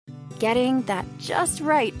getting that just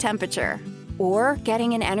right temperature or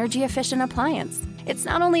getting an energy-efficient appliance. It's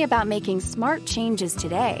not only about making smart changes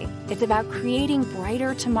today, it's about creating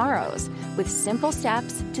brighter tomorrows with simple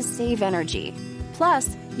steps to save energy.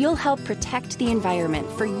 Plus, you'll help protect the environment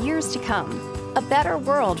for years to come. A better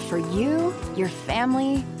world for you, your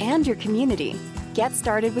family, and your community. Get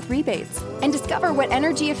started with rebates and discover what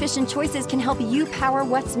energy-efficient choices can help you power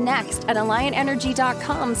what's next at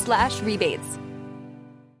AlliantEnergy.com/rebates.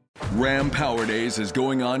 Ram Power Days is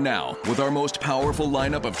going on now with our most powerful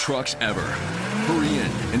lineup of trucks ever. Hurry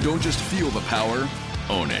in and don't just feel the power,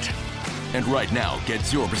 own it. And right now, get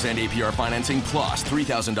 0% APR financing plus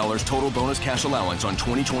 $3,000 total bonus cash allowance on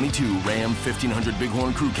 2022 Ram 1500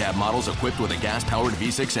 Bighorn Crew Cab models equipped with a gas-powered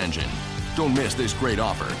V6 engine. Don't miss this great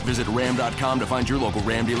offer. Visit Ram.com to find your local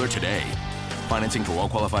Ram dealer today. Financing for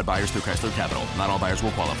well-qualified buyers through Chrysler Capital. Not all buyers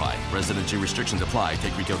will qualify. Residency restrictions apply.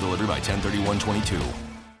 Take retail delivery by 10/31/22.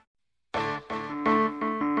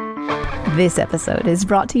 This episode is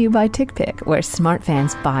brought to you by TickPick, where smart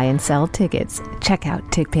fans buy and sell tickets. Check out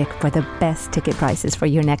TickPick for the best ticket prices for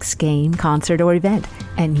your next game, concert, or event,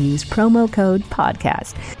 and use promo code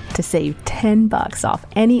PODCAST to save $10 off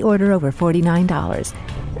any order over $49.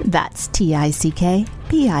 That's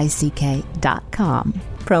TickPick.com.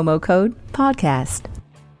 Promo code PODCAST.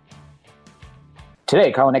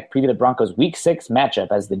 Today, Carl and Nick preview the Broncos' Week 6 matchup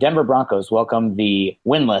as the Denver Broncos welcome the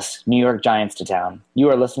winless New York Giants to town. You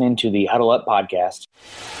are listening to the Huddle Up Podcast.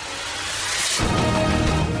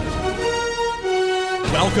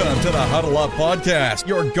 Welcome to the Huddle Up Podcast,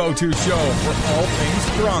 your go-to show for all things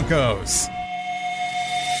Broncos.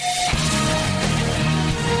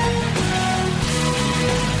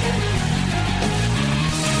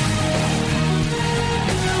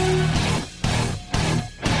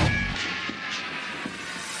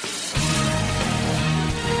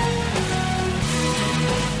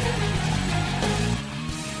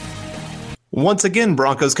 Once again,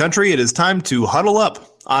 Broncos country, it is time to huddle up.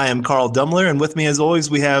 I am Carl Dumler, and with me, as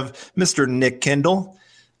always, we have Mr. Nick Kendall.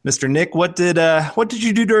 Mr. Nick, what did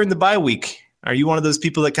you do during the bye week? Are you one of those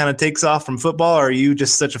people that kind of takes off from football, or are you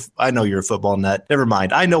just such a – I know you're a football nut. Never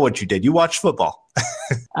mind. I know what you did. You watched football.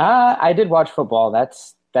 I did watch football.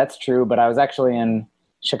 That's true, but I was actually in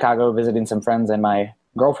Chicago visiting some friends, and my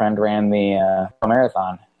girlfriend ran the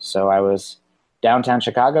marathon. So I was downtown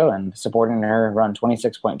Chicago and supporting her run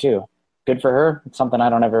 26.2. Good for her. It's something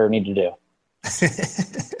I don't ever need to do.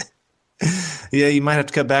 Yeah, you might have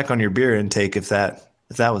to cut back on your beer intake if that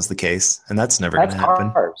was the case, and that's never going to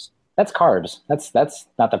happen. That's carbs. That's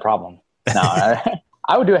not the problem. No,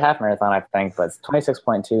 I would do a half marathon, I think, but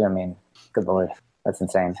 26.2. I mean, good Lord, that's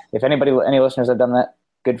insane. If any listeners have done that,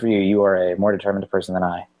 good for you. You are a more determined person than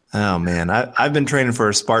I. Oh man, I've been training for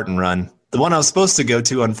a Spartan run. The one I was supposed to go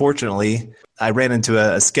to, unfortunately, I ran into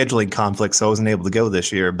a scheduling conflict, so I wasn't able to go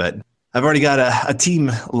this year, but I've already got a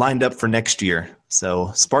team lined up for next year.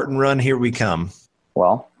 So Spartan Run, here we come.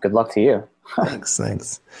 Well, good luck to you.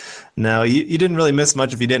 Thanks. No, you didn't really miss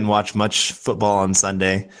much if you didn't watch much football on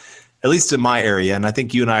Sunday, at least in my area. And I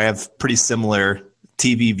think you and I have pretty similar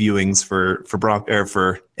TV viewings for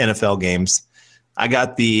NFL games. I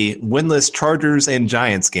got the winless Chargers and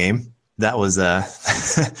Giants game. That was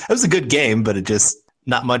that was a good game, but it just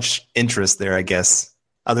not much interest there, I guess,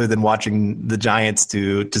 other than watching the Giants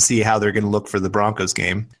to see how they're going to look for the Broncos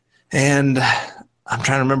game. And I'm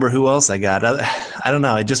trying to remember who else I got. I don't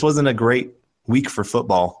know. It just wasn't a great week for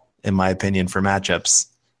football, in my opinion, for matchups.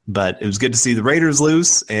 But it was good to see the Raiders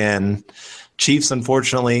lose, and Chiefs,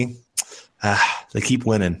 unfortunately, they keep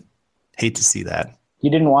winning. Hate to see that.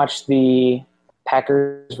 You didn't watch the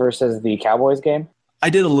Packers versus the Cowboys game?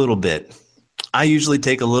 I did a little bit. I usually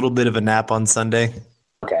take a little bit of a nap on Sunday.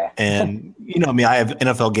 Okay. And you know me, I have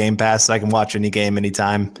NFL Game Pass, so I can watch any game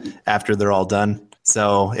anytime after they're all done.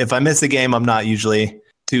 So if I miss a game, I'm not usually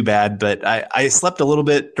too bad. But I slept a little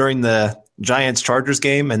bit during the Giants-Chargers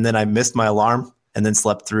game, and then I missed my alarm and then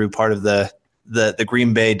slept through part of the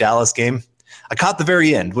Green Bay-Dallas game. I caught the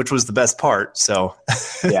very end, which was the best part. So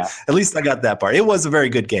yeah, at least I got that part. It was a very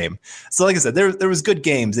good game. So like I said, there was good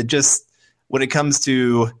games. It just, when it comes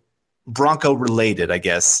to Bronco-related, I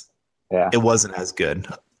guess, it wasn't as good.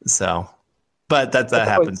 So, but that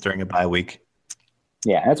happens during a bye week.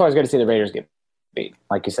 Yeah, that's always good to see the Raiders get beat,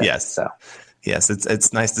 like you said. Yes,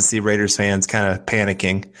 it's nice to see Raiders fans kind of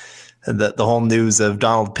panicking. The whole news of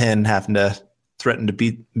Donald Penn having to threaten to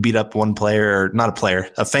beat up one player, or not a player,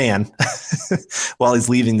 a fan, while he's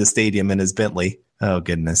leaving the stadium in his Bentley. Oh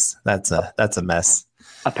goodness, that's a mess.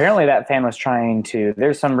 Apparently, that fan was trying to.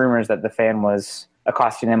 There's some rumors that the fan was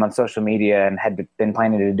accosting him on social media and had been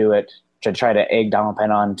planning to do it to try to egg Donald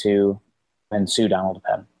Penn on to and sue Donald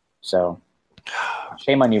Penn. So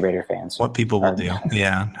shame on you, Raider fans. What people will do.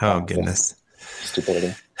 Yeah. Oh, goodness.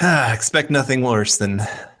 Stupidity. Expect nothing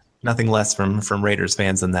less from Raiders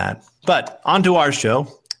fans than that. But on to our show.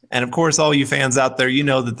 And of course, all you fans out there, you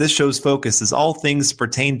know that this show's focus is all things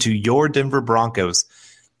pertain to your Denver Broncos.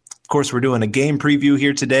 Of course, we're doing a game preview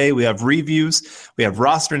here today. We have reviews, we have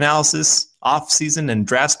roster analysis, off-season and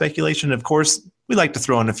draft speculation. Of course, we like to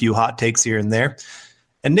throw in a few hot takes here and there.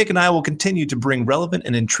 And Nick and I will continue to bring relevant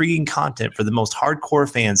and intriguing content for the most hardcore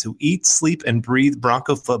fans who eat, sleep, and breathe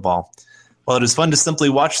Bronco football. While it is fun to simply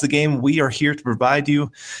watch the game, we are here to provide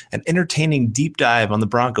you an entertaining deep dive on the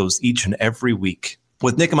Broncos each and every week.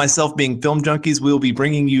 With Nick and myself being film junkies, we will be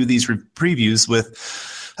bringing you these previews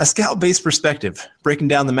with a scout-based perspective, breaking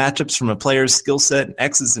down the matchups from a player's skill set and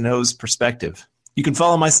X's and O's perspective. You can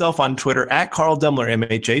follow myself on Twitter at Carl Demler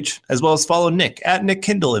MHH, as well as follow Nick at Nick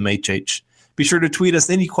Kindle MHH. Be sure to tweet us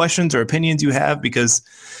any questions or opinions you have because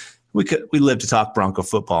we live to talk Bronco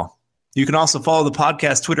football. You can also follow the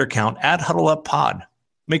podcast Twitter account at HuddleUpPod.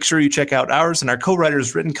 Make sure you check out ours and our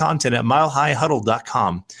co-writers' written content at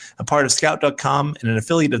milehighhuddle.com, a part of scout.com and an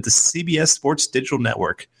affiliate of the CBS Sports Digital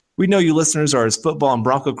Network. We know you listeners are as football and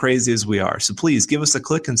Bronco crazy as we are, so please give us a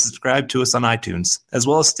click and subscribe to us on iTunes, as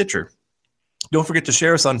well as Stitcher. Don't forget to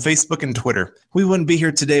share us on Facebook and Twitter. We wouldn't be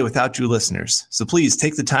here today without you listeners, so please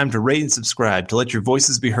take the time to rate and subscribe to let your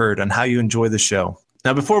voices be heard on how you enjoy the show.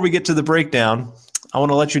 Now, before we get to the breakdown, I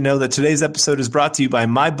want to let you know that today's episode is brought to you by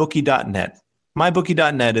MyBookie.net.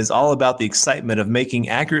 MyBookie.net is all about the excitement of making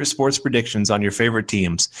accurate sports predictions on your favorite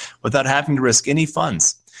teams without having to risk any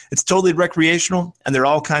funds. It's totally recreational, and there are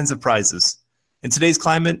all kinds of prizes. In today's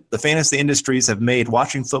climate, the fantasy industries have made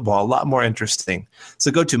watching football a lot more interesting. So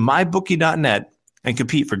go to MyBookie.net and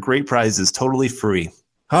compete for great prizes totally free.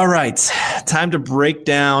 All right, time to break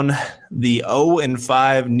down the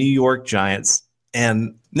 0-5 New York Giants.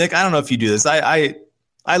 And Nick, I don't know if you do this. I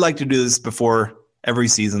like to do this before every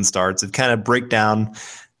season starts. It kind of break down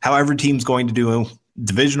how every team's going to do,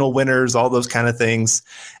 divisional winners, all those kind of things.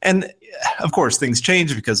 And of course, things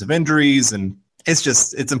change because of injuries, and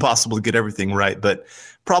it's impossible to get everything right. But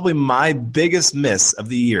probably my biggest miss of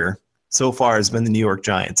the year so far has been the New York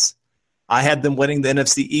Giants. I had them winning the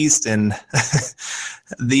NFC East, and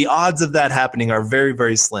the odds of that happening are very,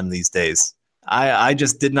 very slim these days. I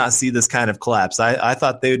just did not see this kind of collapse. I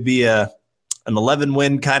thought they would be an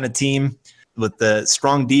 11-win kind of team with the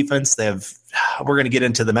strong defense. We're going to get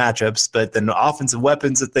into the matchups, but then the offensive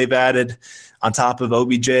weapons that they've added on top of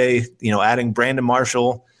OBJ, adding Brandon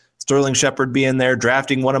Marshall, Sterling Shepard being there,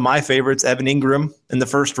 drafting one of my favorites, Evan Ingram, in the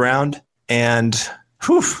first round. And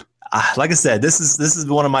like I said, this is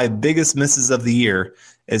one of my biggest misses of the year,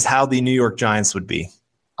 is how the New York Giants would be.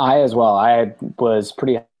 I as well. I was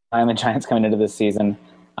pretty high on the Giants coming into this season.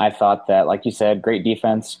 I thought that, like you said, great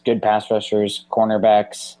defense, good pass rushers,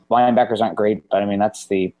 cornerbacks, linebackers aren't great, but I mean, that's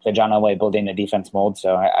the John Elway building a defense mold,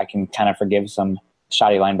 so I can kind of forgive some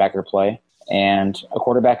shoddy linebacker play, and a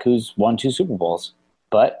quarterback who's won 2 Super Bowls.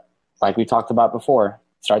 But like we talked about before,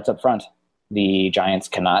 it starts up front. The Giants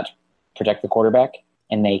cannot protect the quarterback,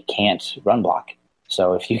 and they can't run block.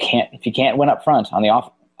 So if you can't win up front on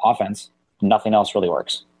the offense, nothing else really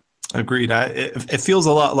works. Agreed. It feels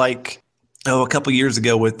a lot like a couple years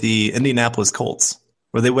ago with the Indianapolis Colts,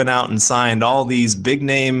 where they went out and signed all these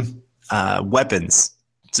big-name weapons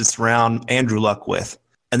to surround Andrew Luck with,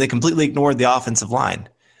 and they completely ignored the offensive line.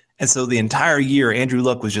 And so the entire year, Andrew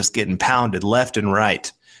Luck was just getting pounded left and right.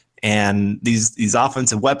 And these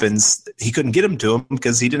offensive weapons, he couldn't get them to him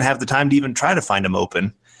because he didn't have the time to even try to find them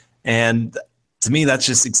open. And to me, that's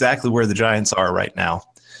just exactly where the Giants are right now.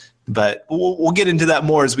 But we'll get into that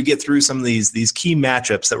more as we get through some of these key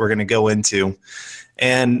matchups that we're going to go into.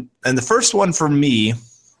 And the first one for me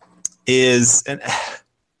is, and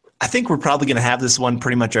I think we're probably going to have this one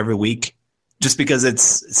pretty much every week, just because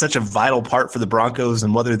it's such a vital part for the Broncos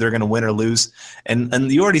and whether they're going to win or lose.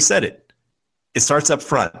 And you already said it. It starts up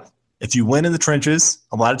front. If you win in the trenches,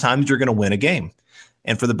 a lot of times you're going to win a game.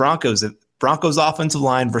 And for the Broncos offensive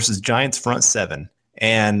line versus Giants front seven.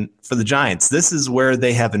 And for the Giants, this is where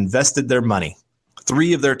they have invested their money.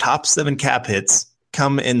 3 of their top 7 cap hits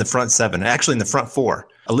come in the front 7, actually in the front 4.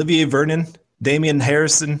 Olivier Vernon, Damian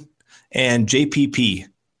Harrison, and JPP.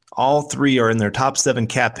 All 3 are in their top 7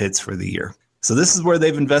 cap hits for the year. So this is where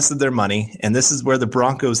they've invested their money, and this is where the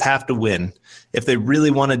Broncos have to win if they really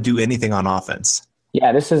want to do anything on offense.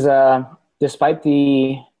 Yeah, this is despite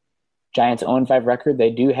the Giants' 0-5 record, they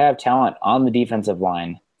do have talent on the defensive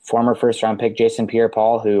line. Former first-round pick Jason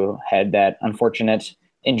Pierre-Paul, who had that unfortunate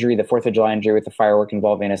injury, the 4th of July injury with the firework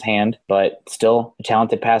involving his hand, but still a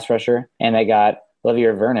talented pass rusher. And they got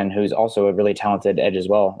Olivier Vernon, who's also a really talented edge as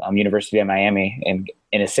well, University of Miami in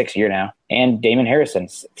his 6th year now. And Damon Harrison,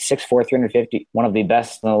 6'4", 350, one of the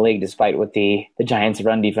best in the league, despite what the Giants'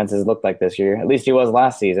 run defenses looked like this year. At least he was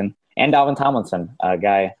last season. And Dalvin Tomlinson, a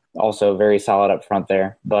guy also very solid up front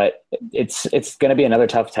there. But it's going to be another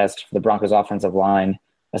tough test for the Broncos' offensive line,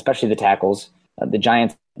 especially the tackles. The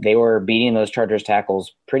Giants, they were beating those Chargers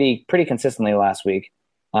tackles pretty consistently last week.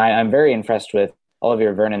 I'm very impressed with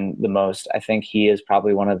Olivier Vernon the most. I think he is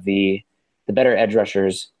probably one of the better edge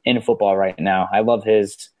rushers in football right now. I love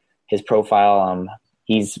his profile.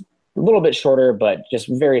 He's a little bit shorter, but just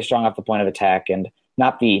very strong off the point of attack, and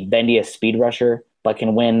not the bendiest speed rusher, but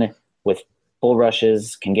can win with bull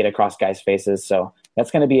rushes, can get across guys' faces. So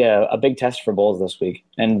that's going to be a big test for Bulls this week.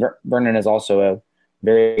 And Vernon is also a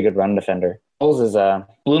very good run defender. Bulls is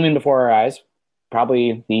blooming before our eyes,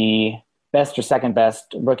 probably the best or second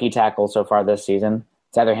best rookie tackle so far this season.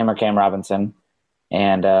 It's either him or Cam Robinson.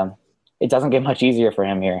 And it doesn't get much easier for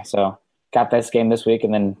him here. So got this game this week,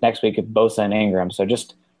 and then next week Bosa and Ingram. So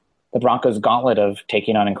just the Broncos' gauntlet of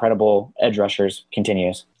taking on incredible edge rushers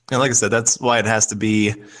continues. And like I said, that's why it has to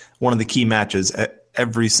be one of the key matches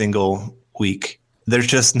every single week. There's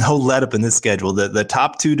just no let up in this schedule. The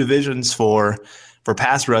top 2 divisions for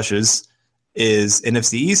pass rushes is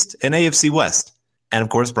NFC East and AFC West. And, of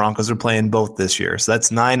course, Broncos are playing both this year. So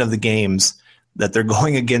that's 9 of the games that they're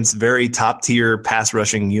going against very top-tier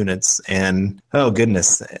pass-rushing units. And, oh,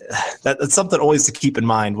 goodness, that's something always to keep in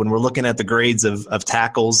mind when we're looking at the grades of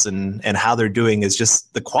tackles and how they're doing is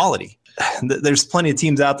just the quality. There's plenty of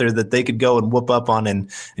teams out there that they could go and whoop up on, and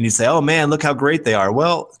you say, oh, man, look how great they are.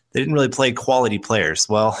 Well, they didn't really play quality players.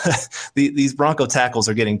 Well, these Bronco tackles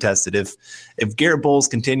are getting tested. If Garrett Bowles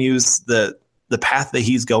continues the path that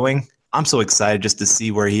he's going, I'm so excited just to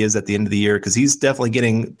see where he is at the end of the year, because he's definitely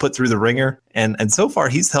getting put through the ringer. And so far,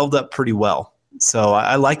 he's held up pretty well. So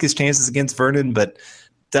I like his chances against Vernon, but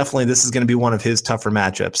definitely this is going to be one of his tougher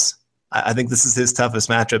matchups. I think this is his toughest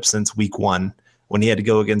matchup since week 1 when he had to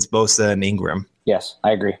go against Bosa and Ingram. Yes,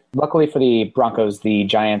 I agree. Luckily for the Broncos, the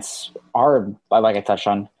Giants are, like I touched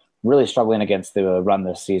on, really struggling against the run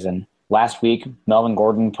this season. Last week, Melvin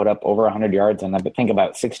Gordon put up over 100 yards and I think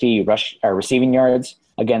about 60 receiving yards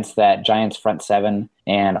against that Giants front 7.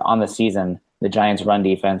 And on the season, the Giants run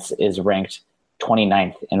defense is ranked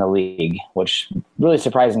 29th in the league, which really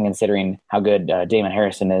surprising considering how good Damon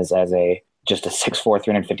Harrison is as just a 6'4",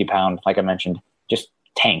 350-pound, like I mentioned, just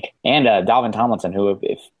tank. And Dalvin Tomlinson, who,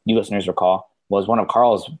 if you listeners recall, was one of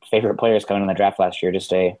Carl's favorite players coming in the draft last year,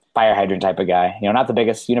 just a fire hydrant type of guy. Not the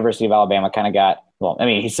biggest. University of Alabama kind of got, well, I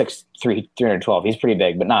mean, he's 6'3", 312. He's pretty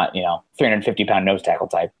big, but not, 350-pound nose tackle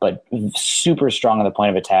type, but super strong on the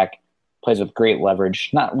point of attack, plays with great leverage.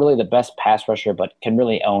 Not really the best pass rusher, but can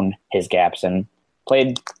really own his gaps and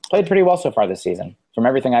played pretty well so far this season. From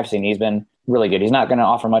everything I've seen, he's been really good. He's not going to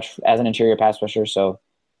offer much as an interior pass rusher, so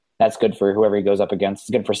that's good for whoever he goes up against.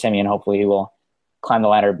 It's good for Simeon. Hopefully he will climb the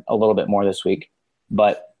ladder a little bit more this week.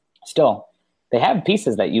 But still, they have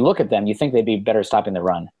pieces that you look at them, you think they'd be better stopping the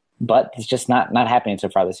run. But it's just not happening so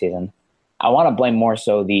far this season. I want to blame more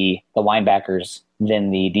so the linebackers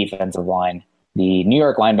than the defensive line. The New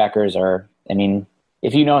York linebackers are,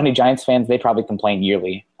 if you know any Giants fans, they probably complain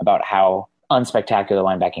yearly about how unspectacular the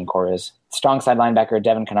linebacking core is. Strong side linebacker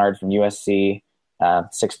Devin Kennard from USC,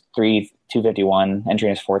 6'3", 251,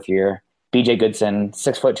 entering his 4th year. BJ Goodson,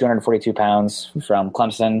 6 foot, 242 pounds from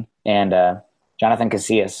Clemson, and Jonathan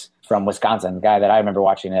Casillas from Wisconsin, a guy that I remember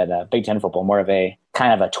watching at Big Ten football, more of a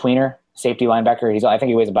kind of a tweener safety linebacker. I think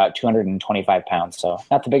he weighs about 225 pounds, so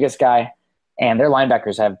not the biggest guy. And their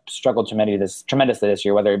linebackers have struggled tremendously this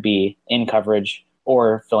year, whether it be in coverage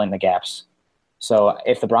or filling the gaps. So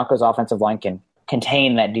if the Broncos offensive line can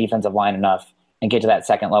contain that defensive line enough and get to that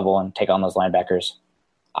second level and take on those linebackers,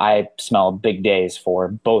 I smell big days for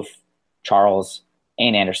both Charles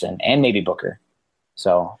and Anderson and maybe Booker.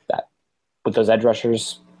 So that with those edge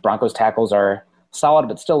rushers, Broncos tackles are solid,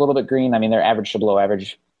 but still a little bit green. They're average to below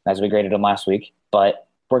average as we graded them last week. But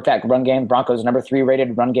work that run game. Broncos number 3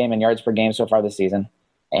 rated run game and yards per game so far this season.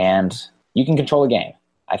 And you can control a game.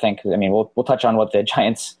 I think, we'll touch on what the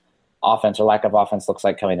Giants offense or lack of offense looks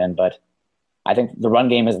like coming in, but I think the run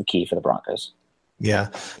game is the key for the Broncos. Yeah,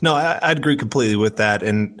 no, I'd agree completely with that.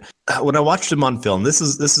 And when I watched him on film, this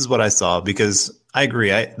is what I saw, because I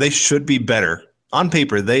agree. They should be better. On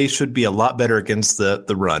paper, they should be a lot better against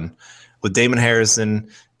the run. With Damon Harrison,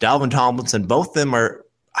 Dalvin Tomlinson, both of them are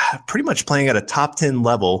pretty much playing at a top 10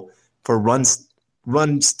 level for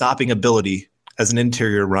run stopping ability as an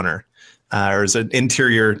interior runner or as an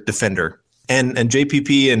interior defender. And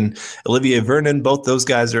JPP and Olivier Vernon, both those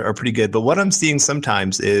guys are pretty good. But what I'm seeing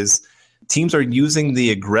sometimes is teams are using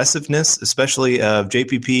the aggressiveness, especially of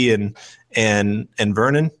JPP and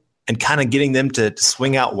Vernon, and kind of getting them to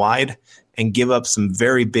swing out wide and give up some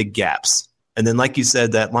very big gaps. And then, like you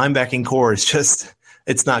said, that linebacking core is just,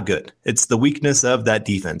 it's not good. It's the weakness of that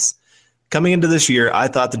defense. Coming into this year, I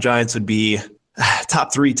thought the Giants would be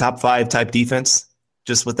top 3, top 5 type defense,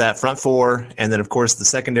 just with that front 4. And then, of course, the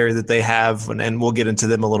secondary that they have, and we'll get into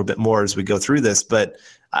them a little bit more as we go through this. But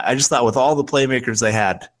I just thought with all the playmakers they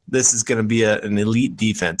had, this is going to be an elite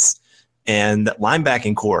defense. And that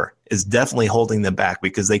linebacking core is definitely holding them back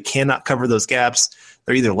because they cannot cover those gaps.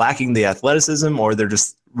 They're either lacking the athleticism or they're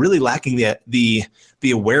just really lacking the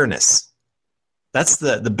awareness. That's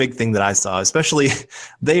the big thing that I saw, especially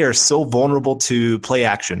they are so vulnerable to play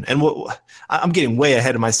action. And I'm getting way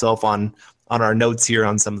ahead of myself on our notes here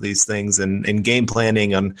on some of these things and game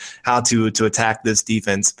planning on how to attack this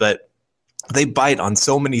defense. But they bite on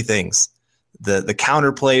so many things. The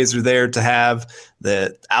counter plays are there to have.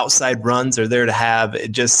 The outside runs are there to have.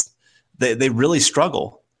 It just they really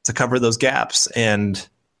struggle to cover those gaps. And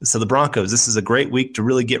so the Broncos, this is a great week to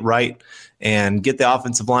really get right and get the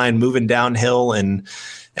offensive line moving downhill and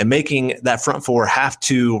making that front 4 have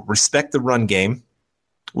to respect the run game,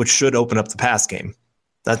 which should open up the pass game.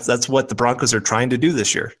 That's what the Broncos are trying to do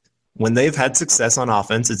this year. When they've had success on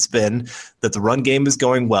offense, it's been that the run game is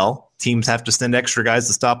going well. Teams have to send extra guys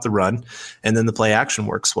to stop the run, and then the play action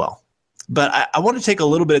works well. But I want to take a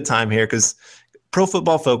little bit of time here because Pro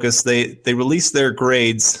Football Focus, they released their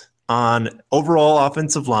grades on overall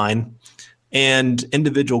offensive line and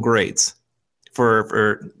individual grades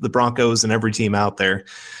for the Broncos and every team out there.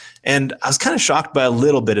 And I was kind of shocked by a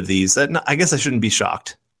little bit of these. I guess I shouldn't be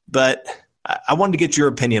shocked, but I wanted to get your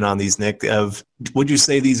opinion on these, Nick, of would you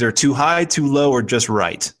say these are too high, too low, or just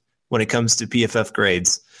right when it comes to PFF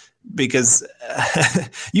grades? Because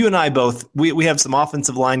you and I both, we have some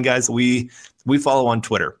offensive line guys we follow on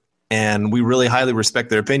Twitter, and we really highly respect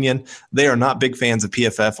their opinion. They are not big fans of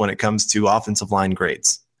PFF when it comes to offensive line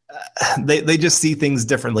grades. They just see things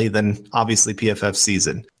differently than obviously PFF sees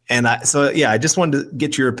it. And I just wanted to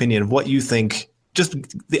get your opinion of what you think, just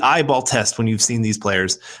the eyeball test when you've seen these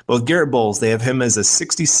players. Both Garrett Bowles, they have him as a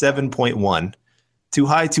 67.1. Too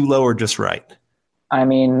high, too low, or just right? I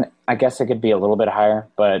mean, I guess it could be a little bit higher,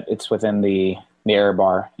 but it's within the error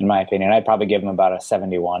bar, in my opinion. I'd probably give him about a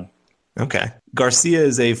 71. Okay. Garcia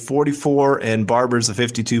is a 44, and Barber's a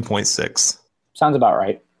 52.6. Sounds about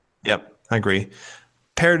right. Yep, I agree.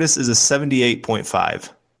 Paradis is a 78.5.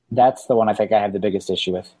 That's the one I think I have the biggest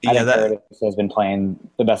issue with. I think Paradis has been playing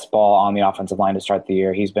the best ball on the offensive line to start the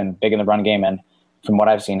year. He's been big in the run game, and from what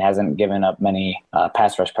I've seen, hasn't given up many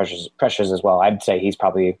pass rush pressures as well. I'd say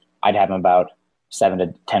I'd have him about 7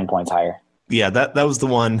 to 10 points higher. Yeah, that was the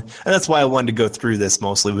one. And that's why I wanted to go through this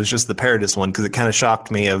mostly, was just the Paradis one, because it kind of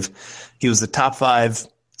shocked me he was the top 5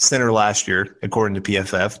 center last year, according to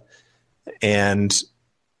PFF. And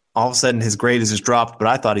all of a sudden his grade has just dropped, but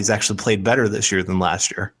I thought he's actually played better this year than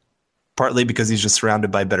last year. Partly because he's just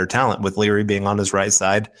surrounded by better talent, with Leary being on his right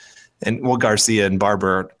side. And Garcia and Barber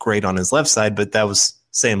are great on his left side, but that was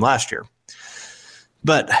same last year.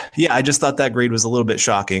 But yeah, I just thought that grade was a little bit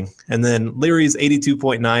shocking. And then Leary's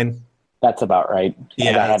 82.9. That's about right.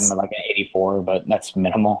 Yeah, I had him like an 84, but that's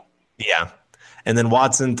minimal. Yeah. And then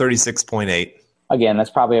Watson, 36.8. Again, that's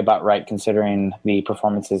probably about right considering the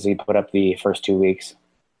performances he put up the first 2 weeks.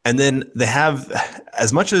 And then they have,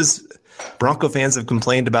 as much as Bronco fans have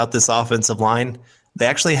complained about this offensive line, they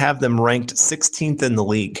actually have them ranked 16th in the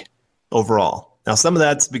league overall. Now, some of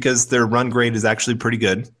that's because their run grade is actually pretty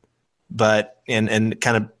good, but and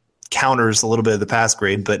kind of counters a little bit of the pass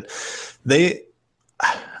grade. But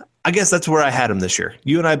I guess that's where I had them this year.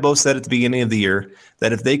 You and I both said at the beginning of the year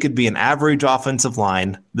that if they could be an average offensive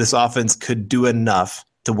line, this offense could do enough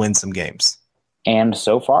to win some games. And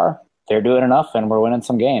so far, they're doing enough, and we're winning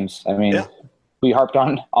some games. I mean, We harped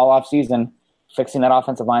on all offseason fixing that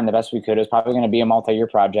offensive line the best we could. It was probably going to be a multi-year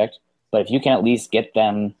project. But if you can at least get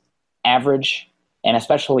them average, and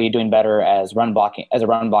especially doing better as a run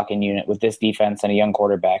blocking unit with this defense and a young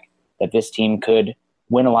quarterback, that this team could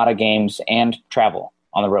win a lot of games and travel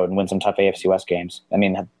on the road and win some tough AFC West games. I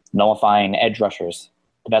mean, nullifying edge rushers,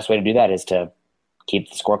 the best way to do that is to keep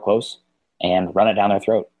the score close and run it down their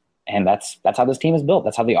throat. And that's how this team is built.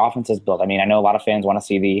 That's how the offense is built. I mean, I know a lot of fans want to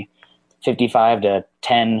see the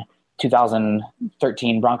 55-10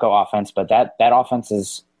 2013 Bronco offense, but that offense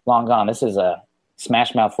is long gone. This is a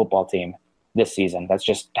smash mouth football team this season. That's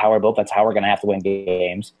just how we're built. That's how we're going to have to win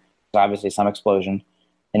games. There's obviously some explosion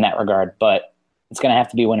in that regard, but it's going to have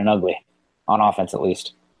to be winning ugly on offense at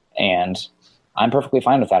least. And I'm perfectly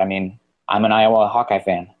fine with that. I mean, I'm an Iowa Hawkeye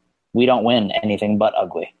fan. We don't win anything but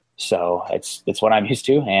ugly. So it's what I'm used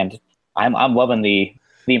to, and I'm loving the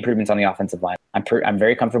improvements on the offensive line. I'm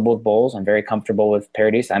very comfortable with Bowles. I'm very comfortable with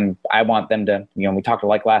Paradis. I want them to, we talked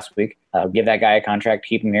like last week, give that guy a contract,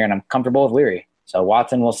 keep him here, and I'm comfortable with Leary. So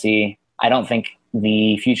Watson, we'll see. I don't think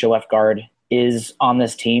the future left guard is on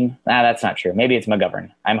this team. That's not true. Maybe it's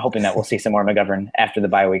McGovern. I'm hoping that we'll see some more McGovern after the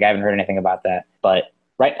bye week. I haven't heard anything about that. But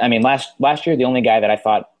last year, the only guy that I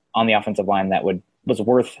thought on the offensive line that was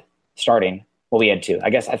worth starting, well, we had two. I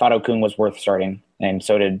guess I thought Okung was worth starting, and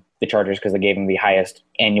so did the Chargers because they gave him the highest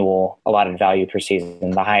annual allotted value per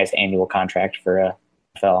season, the highest annual contract for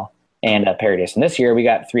NFL, and Paradis. And this year we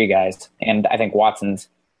got three guys, and I think Watson's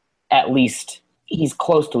at least he's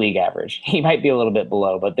close to league average. He might be a little bit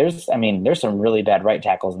below, but there's some really bad right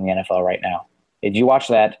tackles in the NFL right now. Did you watch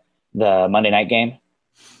the Monday night game,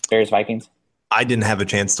 Bears Vikings? I didn't have a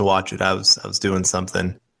chance to watch it. I was doing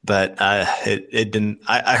something, but it didn't.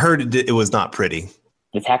 I heard it was not pretty.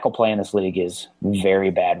 The tackle play in this league is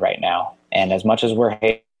very bad right now. And as much as we're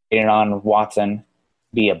hating on Watson,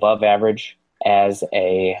 be above average as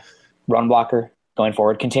a run blocker going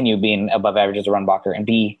forward, continue being above average as a run blocker, and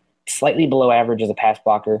be slightly below average as a pass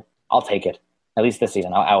blocker, I'll take it. At least this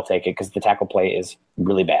season, I'll take it because the tackle play is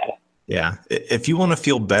really bad. Yeah. If you want to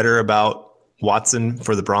feel better about Watson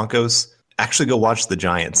for the Broncos, actually go watch the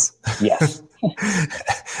Giants. Yes.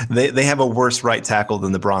 They have a worse right tackle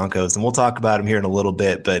than the Broncos, and we'll talk about him here in a little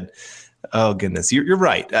bit. But oh goodness, you're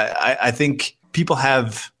right. I think people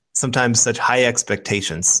have sometimes such high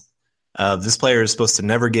expectations. This player is supposed to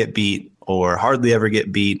never get beat or hardly ever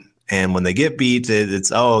get beat, and when they get beat, it's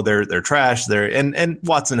they're trash. And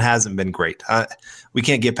Watson hasn't been great. We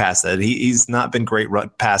can't get past that. He's not been great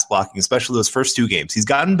pass blocking, especially those first two games. He's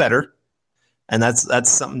gotten better. And that's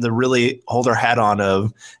something to really hold our hat on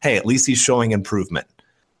of, hey, at least he's showing improvement.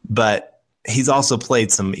 But he's also played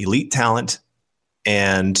some elite talent.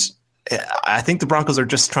 And I think the Broncos are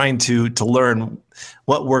just trying to learn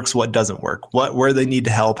what works, what doesn't work, where they need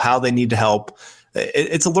to help, how they need to help.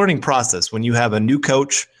 It's a learning process. When you have a new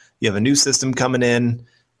coach, you have a new system coming in,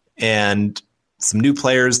 and some new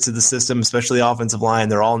players to the system, especially the offensive line.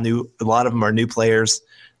 They're all new. A lot of them are new players.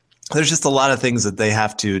 There's just a lot of things that they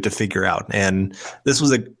have to figure out. And this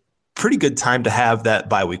was a pretty good time to have that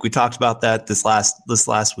bye week. We talked about that this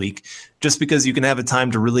last week, just because you can have a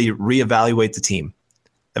time to really reevaluate the team,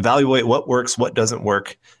 evaluate what works, what doesn't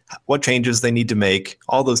work, what changes they need to make,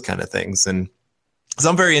 all those kind of things. And so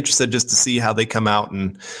I'm very interested just to see how they come out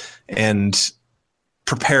and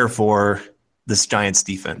prepare for this Giants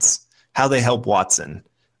defense, how they help Watson,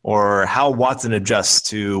 or how Watson adjusts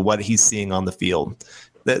to what he's seeing on the field.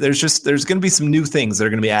 There's going to be some new things that are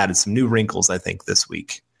going to be added, some new wrinkles, I think, this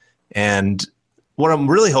week. And what I'm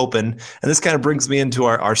really hoping, and this kind of brings me into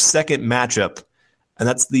our second matchup, and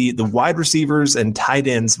that's the wide receivers and tight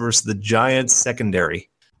ends versus the Giants secondary.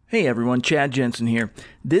 Hey everyone, Chad Jensen here.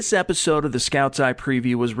 This episode of the Scout's Eye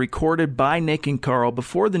Preview was recorded by Nick and Carl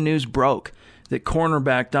before the news broke that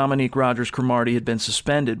cornerback Dominique Rodgers-Cromartie had been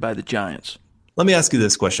suspended by the Giants. Let me ask you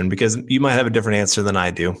this question, because you might have a different answer than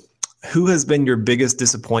I do. Who has been your biggest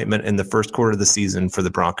disappointment in the first quarter of the season for the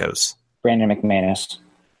Broncos? Brandon McManus.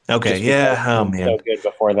 Okay, yeah. Oh, man. So good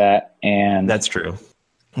before that. And that's true.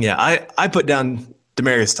 Yeah, I put down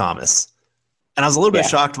Demaryius Thomas. And I was a little bit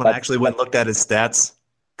shocked when I actually went and looked at his stats,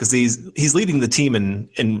 because he's leading the team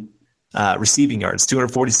in receiving yards,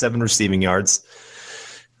 247 receiving yards,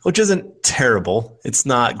 which isn't terrible. It's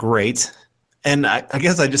not great. And I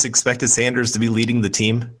guess I just expected Sanders to be leading the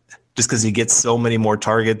team, just because he gets so many more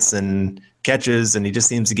targets and catches, and he just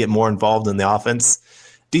seems to get more involved in the offense.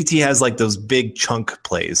 DT has like those big chunk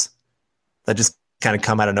plays that just kind of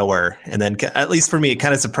come out of nowhere. And then, at least for me, it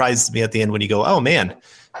kind of surprised me at the end when you go, oh man,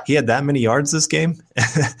 he had that many yards this game.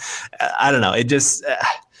 I don't know. It just,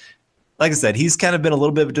 like I said, he's kind of been a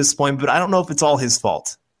little bit of a disappointment, but I don't know if it's all his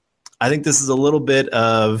fault. I think this is a little bit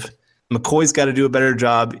of McCoy's got to do a better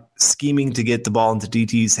job scheming to get the ball into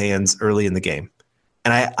DT's hands early in the game.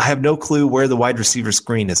 And I have no clue where the wide receiver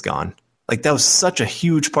screen has gone. Like, that was such a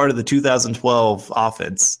huge part of the 2012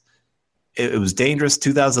 offense. It was dangerous.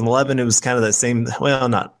 2011, it was kind of that same. Well,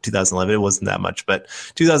 not 2011. It wasn't that much. But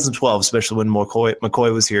 2012, especially when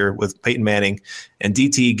McCoy was here with Peyton Manning and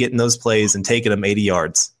DT getting those plays and taking them 80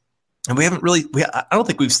 yards. And we haven't really I don't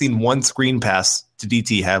think we've seen one screen pass to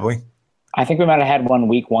DT, have we? I think we might have had one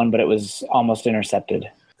week one, but it was almost intercepted.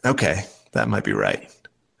 Okay, that might be right.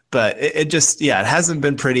 But it hasn't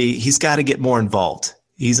been pretty. He's got to get more involved.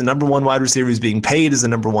 He's a number one wide receiver. He's being paid as a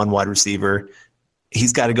number one wide receiver.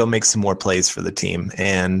 He's got to go make some more plays for the team.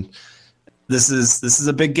 And this is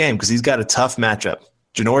a big game because he's got a tough matchup.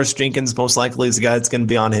 Janoris Jenkins most likely is the guy that's going to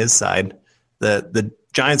be on his side. The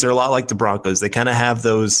Giants are a lot like the Broncos. They kind of have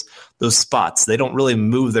those spots. They don't really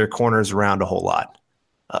move their corners around a whole lot.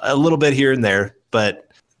 A little bit here and there, but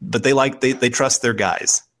they trust their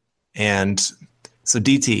guys. And so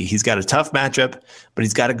DT, he's got a tough matchup, but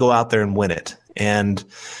he's got to go out there and win it. And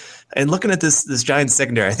looking at this Giants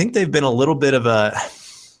secondary, I think they've been a little bit of a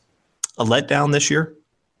letdown this year.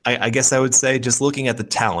 I guess I would say, just looking at the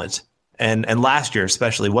talent and last year,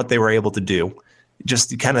 especially what they were able to do.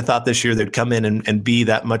 Just kind of thought this year they'd come in and be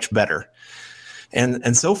that much better.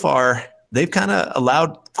 And so far, they've kind of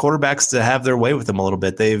allowed quarterbacks to have their way with them a little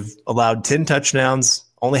bit. They've allowed 10 touchdowns,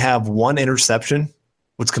 only have 1 interception,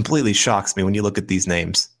 which completely shocks me when you look at these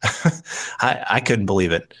names. I couldn't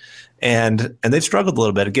believe it. And they've struggled a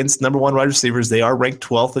little bit against number 1 wide receivers. They are ranked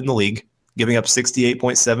 12th in the league, giving up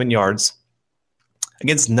 68.7 yards.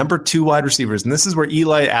 Against number 2 wide receivers, and this is where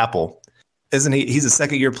Eli Apple, isn't he? He's a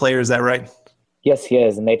second-year player, is that right? Yes, he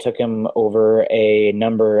is, and they took him over a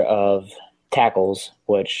number of tackles,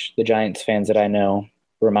 which the Giants fans that I know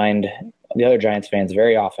remind the other Giants fans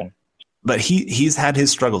very often. But he's had his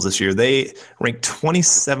struggles this year. They ranked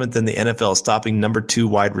 27th in the NFL, stopping number 2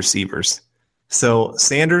 wide receivers. So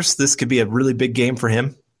Sanders, this could be a really big game for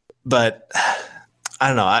him. But I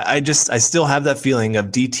don't know. I still have that feeling of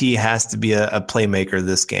DT has to be a playmaker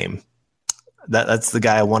this game. That's the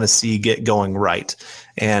guy I want to see get going right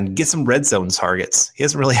and get some red zone targets. He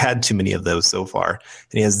hasn't really had too many of those so far,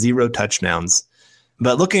 and he has 0 touchdowns.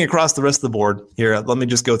 But looking across the rest of the board here, let me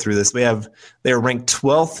just go through this. They are ranked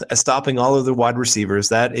 12th at stopping all of their wide receivers.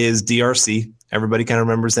 That is DRC. Everybody kind of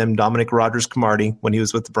remembers him, Dominic Rodgers-Cromartie, when he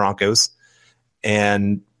was with the Broncos.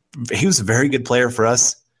 And he was a very good player for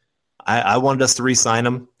us. I wanted us to re-sign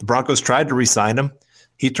him. The Broncos tried to re-sign him.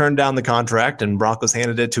 He turned down the contract, and Broncos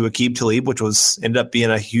handed it to Aqib Talib, which ended up being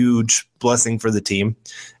a huge blessing for the team.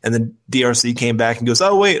 And then DRC came back and goes,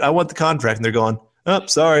 "Oh, wait, I want the contract." And they're going, "Oh,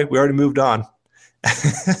 sorry, we already moved on."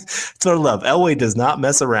 That's what I love. Elway does not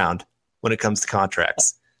mess around when it comes to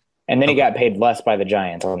contracts. And then he got paid less by the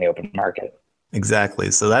Giants on the open market.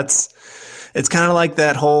 Exactly. So it's kind of like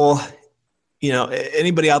that whole,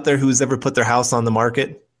 anybody out there who's ever put their house on the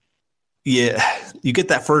market, you get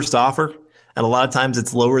that first offer, and a lot of times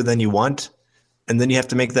it's lower than you want. And then you have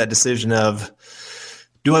to make that decision of,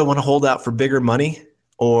 do I want to hold out for bigger money,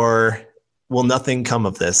 or will nothing come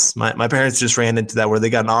of this? My parents just ran into that, where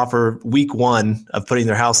they got an offer week 1 of putting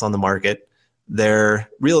their house on the market. Their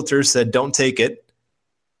realtor said, don't take it.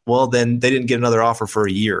 Well, then they didn't get another offer for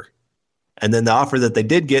a year. And then the offer that they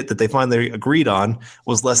did get, that they finally agreed on,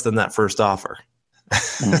 was less than that first offer.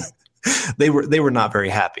 They were not very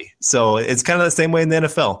happy. So it's kind of the same way in the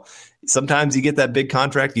NFL. Sometimes you get that big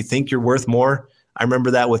contract, you think you're worth more. I remember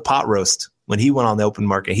that with Pot Roast when he went on the open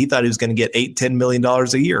market. He thought he was going to get $8-10 million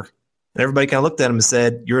a year. And everybody kind of looked at him and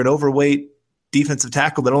said, "You're an overweight defensive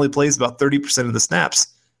tackle that only plays about 30% of the snaps.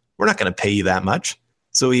 We're not going to pay you that much."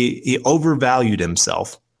 So he overvalued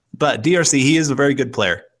himself. But DRC, he is a very good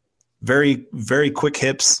player. Very, very quick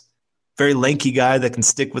hips, very lanky guy that can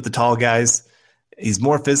stick with the tall guys. He's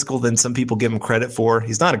more physical than some people give him credit for.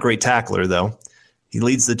 He's not a great tackler, though. He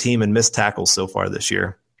leads the team in missed tackles so far this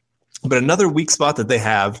year. But another weak spot that they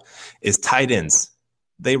have is tight ends.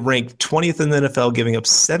 They rank 20th in the NFL, giving up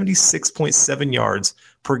 76.7 yards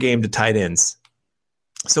per game to tight ends.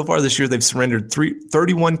 So far this year, they've surrendered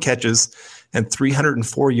 31 catches and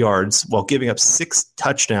 304 yards while giving up 6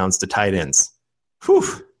 touchdowns to tight ends. Whew,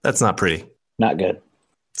 that's not pretty. Not good.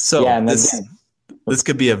 So this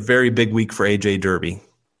could be a very big week for A.J. Derby.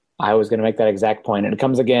 I was going to make that exact point. And it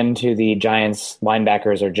comes again to the Giants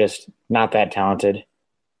linebackers are just not that talented.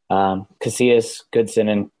 Casillas, Goodson,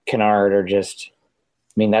 and Kennard are just –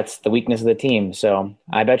 that's the weakness of the team. So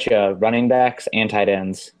I bet you running backs and tight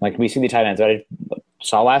ends. Like we see the tight ends. I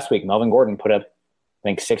saw last week, Melvin Gordon put up,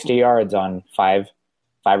 60 yards on five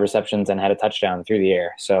receptions and had a touchdown through the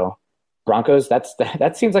air. So Broncos,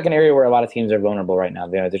 that seems like an area where a lot of teams are vulnerable right now.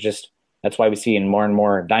 That's why we see more and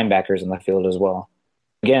more dime backers in the field as well.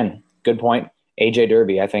 Again, good point. A.J.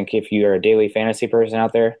 Derby, I think if you are a daily fantasy person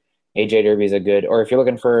out there, A.J. Derby is or if you're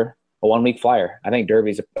looking for a 1-week flyer, I think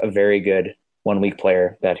Derby's a very good 1-week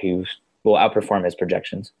player who will outperform his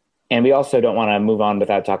projections. And we also don't want to move on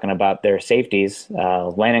without talking about their safeties.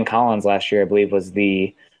 Landon Collins last year, I believe, was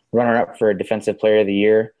the runner-up for Defensive Player of the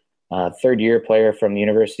Year. Third-year player from the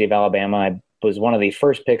University of Alabama. Was one of the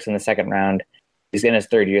first picks in the second round. He's in his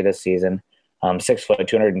third year this season. 6 foot,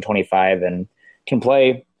 225, and can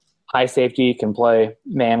play high safety, can play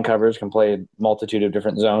man covers, can play a multitude of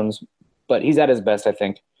different zones. But he's at his best, I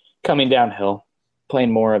think, coming downhill,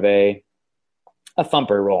 playing more of a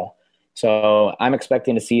thumper role. So I'm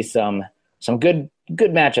expecting to see some some good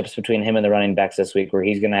matchups between him and the running backs this week, where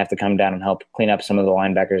he's going to have to come down and help clean up some of the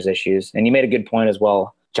linebackers' issues. And you made a good point as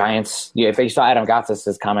well. Giants, if you saw Adam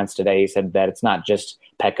Gotsis' comments today, he said that it's not just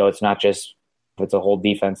Petco, it's a whole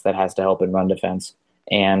defense that has to help in run defense.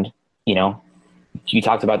 And, you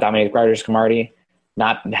talked about Dominique Rodgers-Cromartie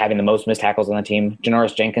not having the most missed tackles on the team.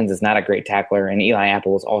 Janoris Jenkins is not a great tackler, and Eli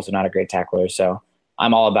Apple is also not a great tackler. So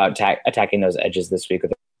I'm all about attacking those edges this week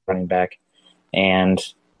with a running back. And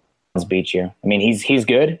let's beat you. I mean, he's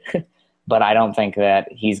good, but I don't think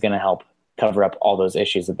that he's going to help cover up all those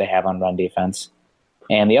issues that they have on run defense.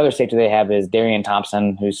 And the other safety they have is Darian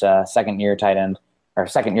Thompson, who's a second-year tight end or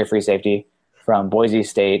second-year free safety from Boise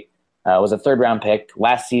State. Was a third-round pick.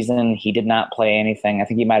 Last season, he did not play anything. I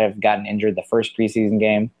think he might have gotten injured the first preseason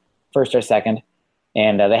game, first or second.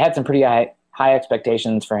 And they had some pretty high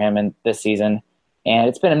expectations for him in this season. And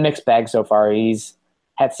it's been a mixed bag so far. He's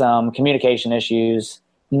had some communication issues,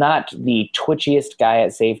 not the twitchiest guy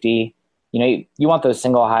at safety. You want those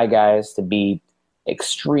single high guys to be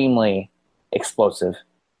extremely explosive.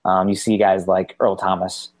 You see guys like Earl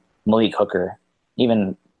Thomas, Malik Hooker,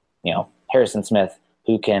 even, Harrison Smith,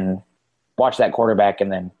 who can watch that quarterback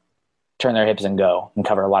and then turn their hips and go and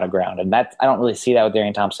cover a lot of ground. And I don't really see that with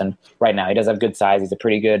Darian Thompson right now. He does have good size. He's a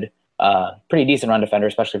pretty decent run defender,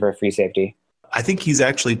 especially for a free safety. I think he's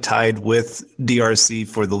actually tied with DRC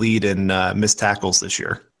for the lead in missed tackles this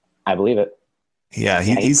year. I believe it. Yeah,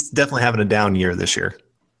 he's definitely having a down year this year.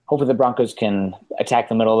 Hopefully the Broncos can attack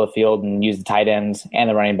the middle of the field and use the tight ends and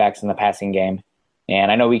the running backs in the passing game.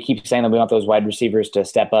 And I know we keep saying that we want those wide receivers to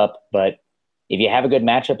step up, but if you have a good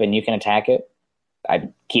matchup and you can attack it,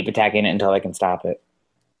 I'd keep attacking it until I can stop it.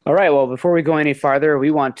 All right, well, before we go any farther, we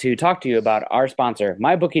want to talk to you about our sponsor,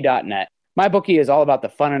 MyBookie.net. MyBookie is all about the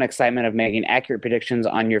fun and excitement of making accurate predictions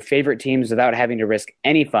on your favorite teams without having to risk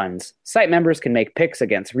any funds. Site members can make picks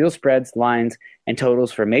against real spreads, lines, and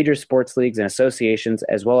totals for major sports leagues and associations,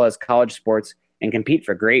 as well as college sports, and compete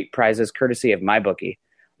for great prizes courtesy of MyBookie.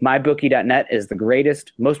 MyBookie.net is the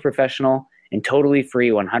greatest, most professional, and totally free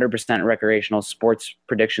 100% recreational sports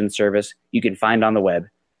prediction service you can find on the web.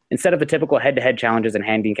 Instead of the typical head-to-head challenges and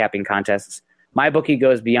handicapping contests, MyBookie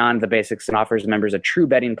goes beyond the basics and offers members a true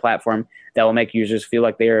betting platform that will make users feel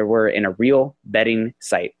like they were in a real betting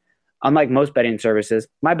site. Unlike most betting services,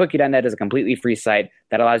 MyBookie.net is a completely free site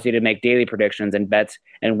that allows you to make daily predictions and bets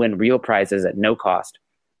and win real prizes at no cost.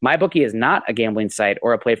 MyBookie is not a gambling site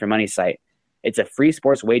or a play-for-money site. It's a free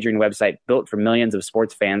sports wagering website built for millions of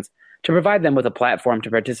sports fans to provide them with a platform to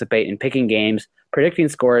participate in picking games, predicting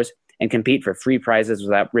scores, and compete for free prizes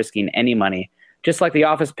without risking any money. Just like the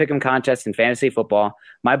Office Pick'em contest in fantasy football,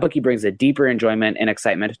 MyBookie brings a deeper enjoyment and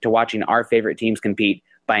excitement to watching our favorite teams compete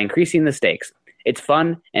by increasing the stakes. It's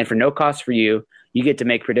fun, and for no cost for you, you get to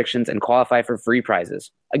make predictions and qualify for free prizes.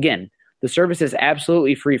 Again, the service is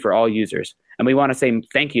absolutely free for all users, and we want to say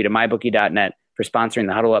thank you to MyBookie.net for sponsoring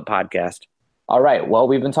the Huddle Up podcast. All right, well,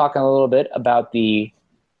 we've been talking a little bit about the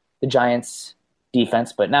Giants'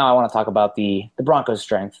 defense, but now I want to talk about the Broncos'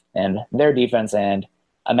 strength and their defense and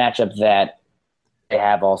a matchup that they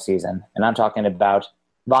have all season. And I'm talking about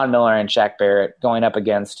Von Miller and Shaq Barrett going up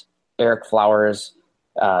against Eric Flowers,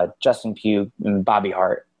 Justin Pugh, and Bobby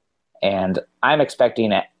Hart. And I'm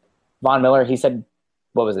expecting Von Miller, he said,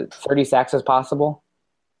 30 sacks is possible?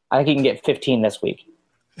 I think he can get 15 this week.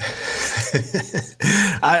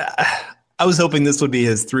 I was hoping this would be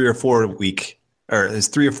his 3 or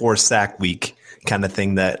 4 sack week kind of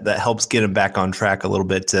thing that helps get him back on track a little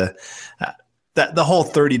bit. To the whole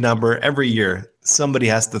 30 number every year, somebody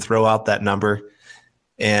has to throw out that number,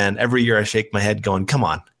 and every year I shake my head, going, "Come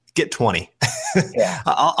on, get 20." Yeah.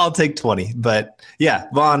 I'll take 20. But yeah,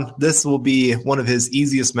 Von, this will be one of his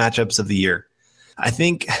easiest matchups of the year. I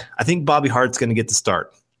think Bobby Hart's going to get the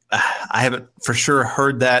start. I haven't for sure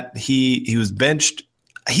heard that he was benched.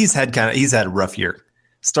 He's had a rough year.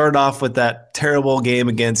 Started off with that terrible game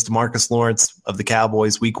against Marcus Lawrence of the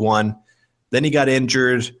Cowboys week 1. Then he got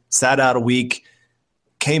injured, sat out a week,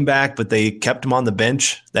 came back, but they kept him on the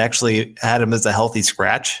bench. They actually had him as a healthy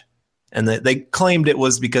scratch. And they claimed it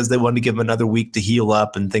was because they wanted to give him another week to heal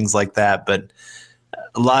up and things like that. But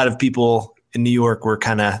a lot of people in New York were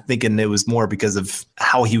kind of thinking it was more because of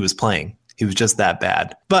how he was playing. He was just that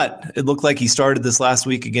bad. But it looked like he started this last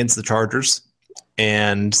week against the Chargers.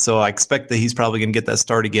 And so I expect that he's probably going to get that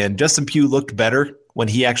start again. Justin Pugh looked better when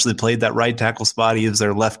he actually played that right tackle spot. He was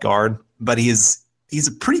their left guard, but he's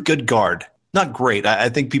a pretty good guard. Not great. I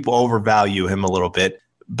think people overvalue him a little bit,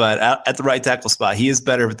 but at the right tackle spot, he is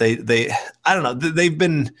better. But they I don't know. They've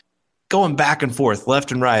been going back and forth,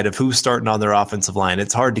 left and right, of who's starting on their offensive line.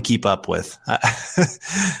 It's hard to keep up with.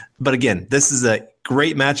 But again, this is a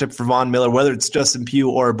great matchup for Von Miller, whether it's Justin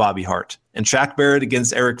Pugh or Bobby Hart. And Shaq Barrett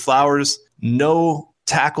against Eric Flowers, no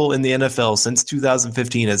tackle in the NFL since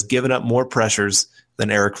 2015 has given up more pressures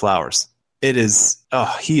than Eric Flowers. He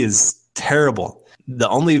is terrible. The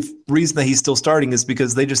only reason that he's still starting is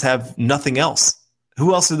because they just have nothing else.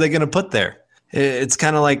 Who else are they going to put there? It's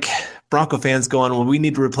kind of like Bronco fans going, well, we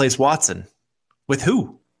need to replace Watson. With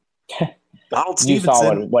who? Donald Stevenson.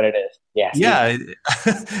 You saw what it is. Yeah.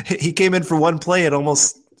 He came in for one play. It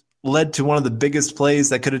almost led to one of the biggest plays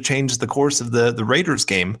that could have changed the course of the Raiders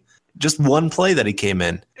game. Just one play that he came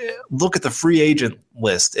in. Look at the free agent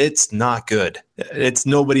list. It's not good. It's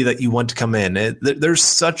nobody that you want to come in. There's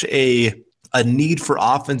such a need for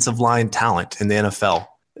offensive line talent in the NFL.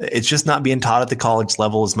 It's just not being taught at the college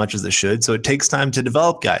level as much as it should. So it takes time to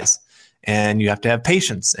develop guys, and you have to have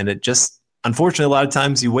patience. And it just, unfortunately, a lot of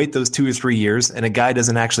times you wait those 2 or 3 years and a guy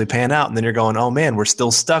doesn't actually pan out. And then you're going, oh man, we still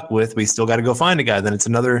got to go find a guy. Then it's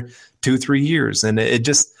another 2-3 years. And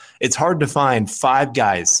it's hard to find 5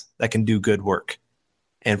 guys that can do good work.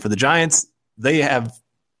 And for the Giants, they have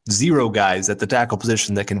 0 guys at the tackle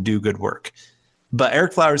position that can do good work. But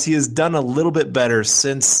Eric Flowers, he has done a little bit better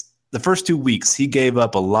since the first 2 weeks. He gave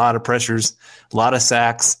up a lot of pressures, a lot of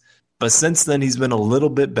sacks. But since then, he's been a little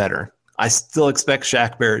bit better. I still expect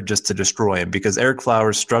Shaq Barrett just to destroy him because Eric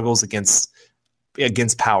Flowers struggles against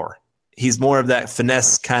power. He's more of that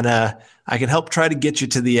finesse kind of, I can help try to get you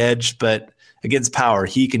to the edge, but against power,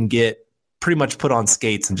 he can get pretty much put on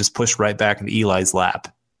skates and just push right back into Eli's lap.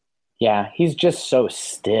 Yeah, he's just so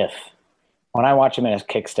stiff. When I watch him in his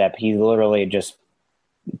kick step, he's literally just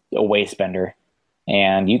a waist bender,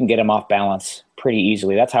 and you can get him off balance pretty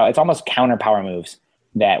easily. That's how it's almost counter power moves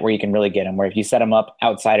where you can really get him, where if you set him up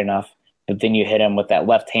outside enough, but then you hit him with that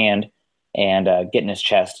left hand and get in his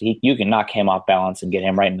chest, you can knock him off balance and get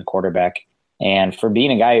him right in the quarterback. And for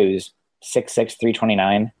being a guy who's 6'6",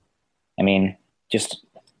 329, I mean, just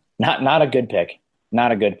not a good pick.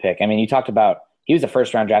 Not a good pick. I mean, you talked about he was a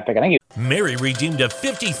first-round draft pick. I think Mary redeemed a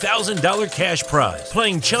 $50,000 cash prize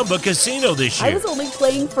playing Chumba Casino this year. I was only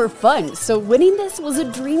playing for fun, so winning this was a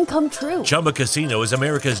dream come true. Chumba Casino is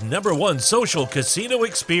America's #1 social casino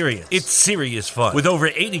experience. It's serious fun. With over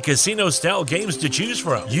 80 casino-style games to choose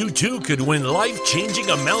from, you too could win life-changing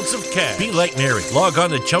amounts of cash. Be like Mary. Log on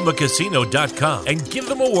to ChumbaCasino.com and give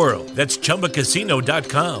them a whirl. That's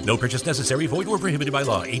ChumbaCasino.com. No purchase necessary. Void or prohibited by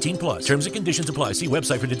law. 18+. Terms and conditions apply. See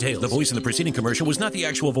website for details. The voice in the preceding commercial was not the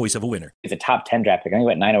actual voice of a winner. He's a top 10 draft pick. I think he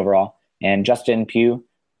went 9 overall. And Justin Pugh,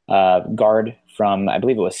 guard from, I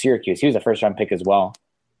believe it was Syracuse. He was a first-round pick as well.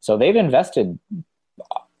 So they've invested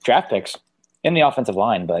draft picks in the offensive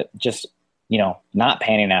line, but just, not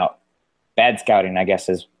panning out. Bad scouting, I guess,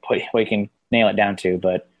 is what you can nail it down to.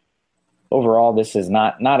 But overall, this is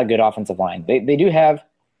not a good offensive line. They do have,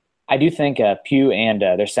 I do think Pugh and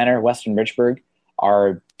their center, Weston Richburg,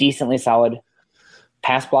 are decently solid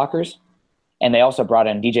pass blockers. And they also brought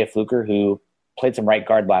in DJ Fluker, who played some right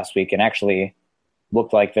guard last week and actually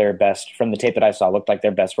looked like their best, from the tape that I saw, looked like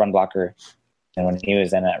their best run blocker and when he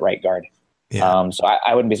was in at right guard. Yeah. So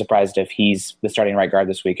I wouldn't be surprised if he's the starting right guard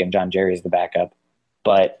this week and John Jerry is the backup.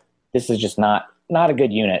 But this is just not a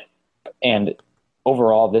good unit. And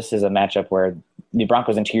overall, this is a matchup where the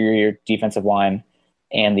Broncos' interior defensive line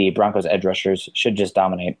and the Broncos' edge rushers should just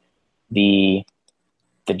dominate. The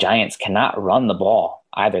Giants cannot run the ball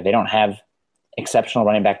either. They don't have exceptional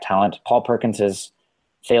running back talent. Paul Perkins has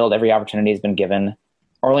failed every opportunity he's been given.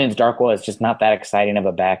 Orleans Darkwa is just not that exciting of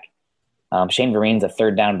a back. Shane Vereen's a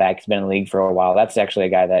third down back. He's been in the league for a while. That's actually a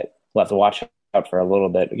guy that we'll have to watch out for a little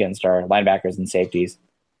bit against our linebackers and safeties.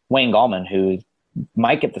 Wayne Gallman, who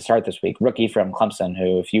might get the start this week, rookie from Clemson,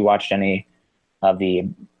 who if you watched any of the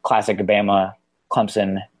classic Bama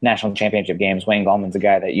Clemson national championship games, Wayne Gallman's a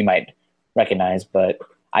guy that you might recognize. But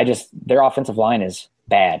their offensive line is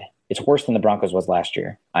bad. It's worse than the Broncos was last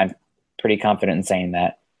year. I'm pretty confident in saying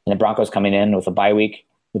that. And the Broncos coming in with a bye week,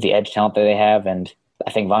 with the edge talent that they have, and I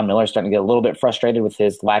think Von Miller's starting to get a little bit frustrated with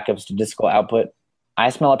his lack of statistical output. I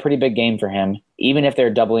smell a pretty big game for him, even if they're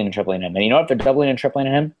doubling and tripling him. And if they're doubling and tripling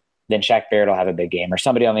him, then Shaq Barrett will have a big game, or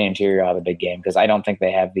somebody on the interior will have a big game, because I don't think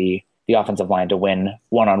they have the offensive line to win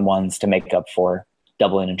one-on-ones to make up for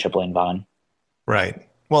doubling and tripling Von. Right.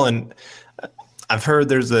 Well, and I've heard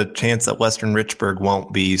there's a chance that Weston Richburg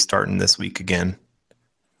won't be starting this week again.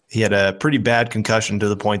 He had a pretty bad concussion to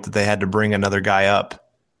the point that they had to bring another guy up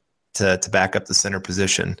to back up the center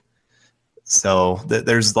position. So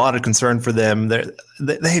there's a lot of concern for them.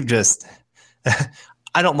 They've just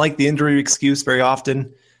 – I don't like the injury excuse very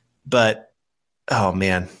often, but, oh,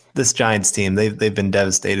 man, this Giants team, they've been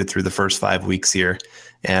devastated through the first 5 weeks here.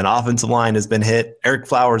 And offensive line has been hit. Eric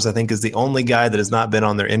Flowers, I think, is the only guy that has not been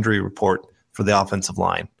on their injury report for the offensive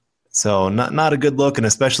line. So not a good look, and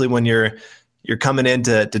especially when you're coming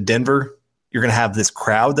into Denver, you're going to have this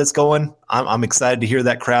crowd that's going. I'm excited to hear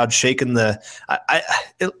that crowd shaking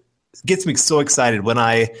it gets me so excited when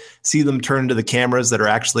I see them turn to the cameras that are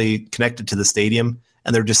actually connected to the stadium,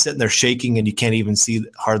 and they're just sitting there shaking, and you can't even see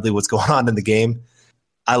hardly what's going on in the game.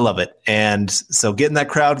 I love it. And so getting that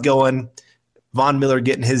crowd going, Von Miller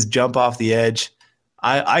getting his jump off the edge.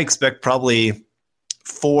 I expect probably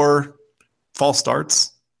 4 false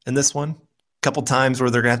starts in this one. A couple times where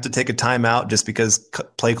they're going to have to take a timeout just because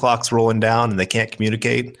play clock's rolling down and they can't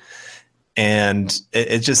communicate. And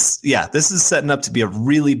it just, this is setting up to be a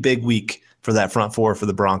really big week for that front four for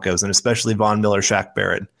the Broncos, and especially Von Miller, Shaq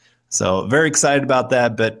Barrett. So very excited about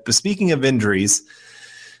that. But speaking of injuries,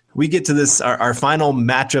 we get to this, our final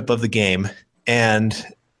matchup of the game. And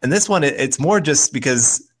this one, it's more just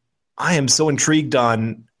because I am so intrigued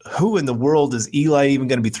on who in the world is Eli even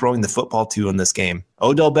going to be throwing the football to in this game.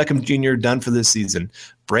 Odell Beckham Jr. done for this season.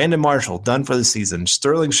 Brandon Marshall done for the season.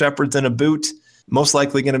 Sterling Shepard's in a boot, most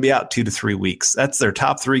likely going to be out 2 to 3 weeks. That's their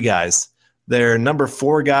top 3 guys. Their number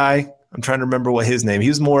 4 guy, I'm trying to remember what his name. He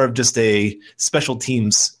was more of just a special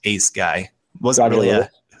teams ace guy. Wasn't Roger really Lewis.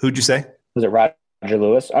 Who'd you say? Was it Roger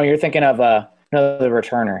Lewis? Oh, you're thinking of another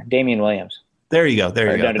returner, Damian Williams. There you go. There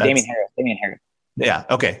you go. No, Damian Harris. Yeah.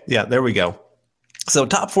 Okay. Yeah. There we go. So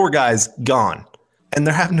top 4 guys gone, and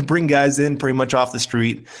they're having to bring guys in pretty much off the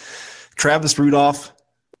street. Travis Rudolph,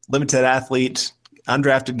 limited athlete,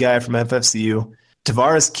 undrafted guy from FFCU.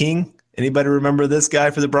 Tavares King. Anybody remember this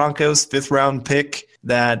guy for the Broncos? 5th round pick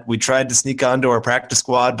that we tried to sneak onto our practice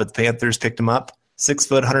squad, but the Panthers picked him up. 6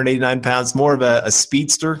 foot, 189 pounds, more of a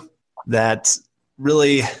speedster that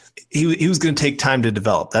really he was going to take time to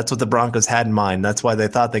develop. That's what the Broncos had in mind. That's why they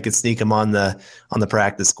thought they could sneak him on the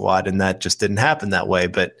practice squad, and that just didn't happen that way.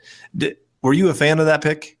 But were you a fan of that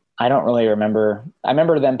pick? I don't really remember. I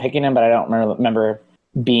remember them picking him, but I don't remember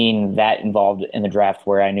being that involved in the draft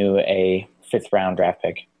where I knew a 5th round draft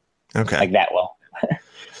pick. Okay. Like that well.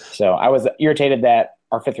 So I was irritated that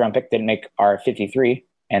our 5th round pick didn't make our 53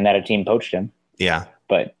 and that a team poached him. Yeah.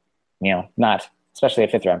 But, not especially a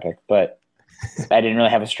 5th round pick, but I didn't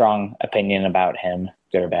really have a strong opinion about him,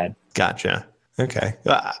 good or bad. Gotcha. Okay.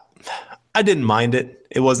 I didn't mind it.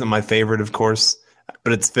 It wasn't my favorite, of course,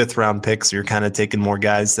 but it's 5th round picks. So you're kind of taking more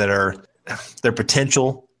guys that are their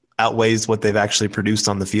potential outweighs what they've actually produced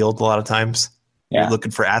on the field a lot of times. Yeah. You're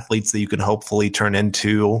looking for athletes that you can hopefully turn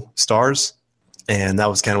into stars. And that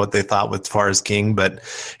was kind of what they thought with Tavares King. But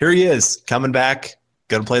here he is coming back,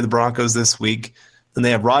 going to play the Broncos this week. Then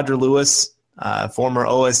they have Roger Lewis, former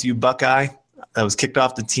OSU Buckeye, that was kicked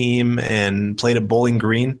off the team and played at Bowling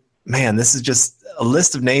Green. Man, this is just a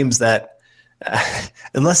list of names that,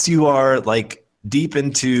 unless you are like deep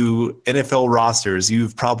into NFL rosters,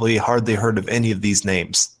 you've probably hardly heard of any of these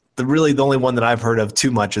names. The only one that I've heard of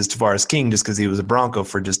too much is Tavares King, just because he was a Bronco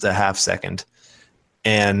for just a half second.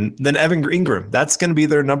 And then Evan Ingram, that's going to be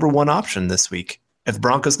their number 1 option this week. If the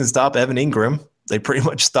Broncos can stop Evan Ingram, they pretty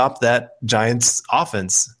much stop that Giants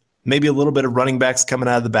offense. Maybe a little bit of running backs coming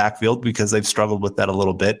out of the backfield because they've struggled with that a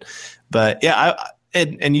little bit. But yeah,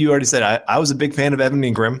 and you already said I was a big fan of Evan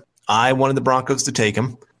Ingram. I wanted the Broncos to take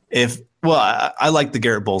him. I like the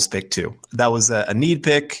Garrett Bowles pick too. That was a need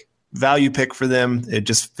pick, value pick for them. It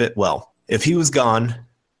just fit well. If he was gone,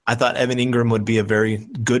 I thought Evan Ingram would be a very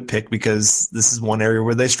good pick because this is one area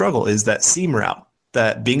where they struggle, is that seam route,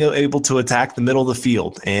 that being able to attack the middle of the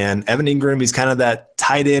field. And Evan Ingram, he's kind of that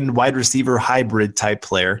tight end wide receiver hybrid type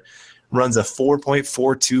player, runs a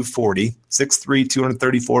 4.42 40, 6'3",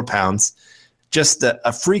 234 pounds, just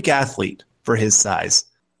a freak athlete for his size.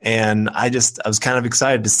 And I was kind of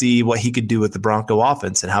excited to see what he could do with the Bronco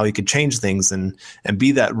offense and how he could change things and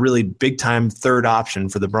be that really big time 3rd option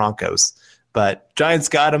for the Broncos. But Giants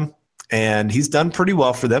got him, and he's done pretty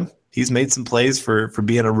well for them. He's made some plays for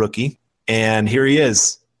being a rookie. And here he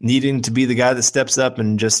is, needing to be the guy that steps up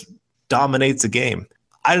and just dominates a game.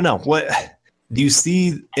 I don't know. What do you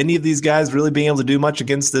see any of these guys really being able to do much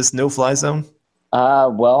against this no-fly zone?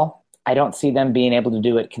 Well, I don't see them being able to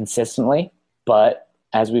do it consistently. But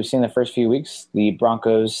as we've seen the first few weeks, the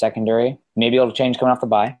Broncos secondary, maybe it'll change coming off the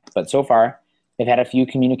bye. But so far, they've had a few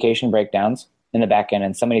communication breakdowns in the back end,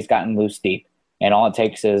 and somebody's gotten loose deep. And all it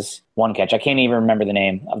takes is 1 catch. I can't even remember the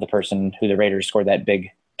name of the person who the Raiders scored that big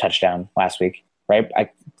touchdown last week, right? I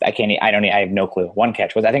have no clue. 1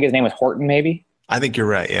 catch. I think his name was Horton, maybe? I think you're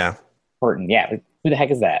right, yeah. Horton, yeah. Who the heck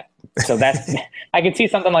is that? So that's I could see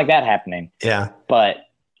something like that happening. Yeah. But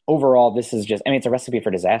overall, this is just, it's a recipe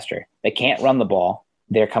for disaster. They can't run the ball.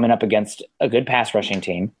 They're coming up against a good pass rushing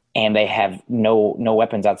team, and they have no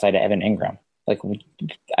weapons outside of Evan Ingram. Like,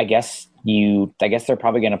 I guess they're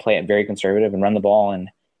probably going to play it very conservative and run the ball and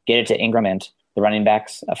get it to Ingram and the running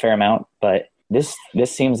backs a fair amount. But this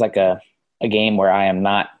seems like a game where I am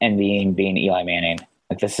not envying being Eli Manning.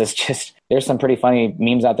 Like, this is just, there's some pretty funny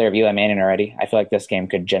memes out there of Eli Manning already. I feel like this game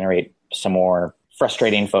could generate some more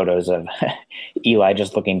frustrating photos of Eli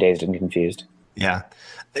just looking dazed and confused. Yeah.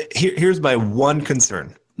 Here's my one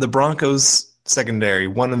concern. The Broncos secondary,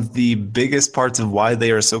 one of the biggest parts of why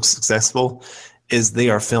they are so successful is they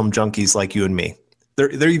are film junkies like you and me.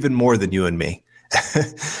 They're even more than you and me.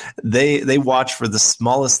 They watch for the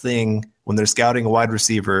smallest thing when they're scouting a wide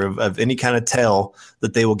receiver of any kind of tell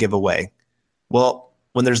that they will give away. Well,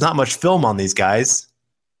 when there's not much film on these guys,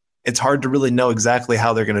 it's hard to really know exactly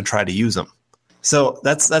how they're going to try to use them. So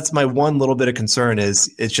that's my one little bit of concern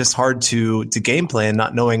is it's just hard to game plan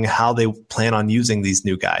not knowing how they plan on using these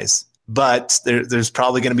new guys. But there's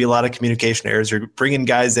probably going to be a lot of communication errors. You're bringing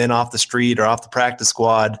guys in off the street or off the practice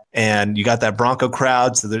squad, and you got that Bronco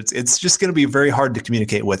crowd. So it's just going to be very hard to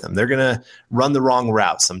communicate with them. They're going to run the wrong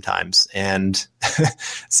route sometimes. And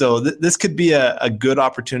so this could be a good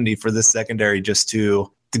opportunity for this secondary just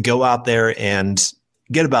to go out there and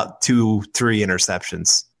get about 2-3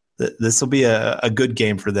 interceptions. This will be a good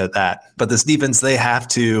game for that. But this defense, they have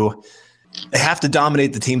to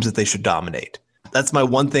dominate the teams that they should dominate. That's my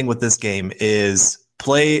one thing with this game is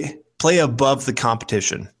play above the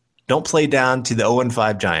competition. Don't play down to the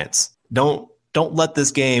 0-5 Giants. Don't let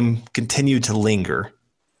this game continue to linger.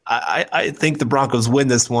 I think the Broncos win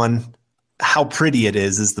this one. How pretty it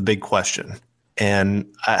is the big question. And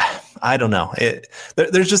I don't know.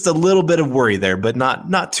 There's just a little bit of worry there, but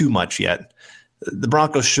not too much yet. The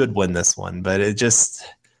Broncos should win this one, but it just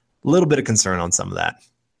a little bit of concern on some of that.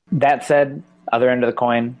 That said, other end of the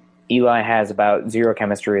coin, Eli has about zero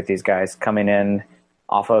chemistry with these guys coming in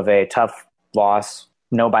off of a tough loss,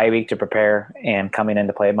 no bye week to prepare, and coming in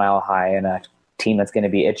to play Mile High in a team that's going to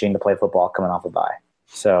be itching to play football coming off a bye.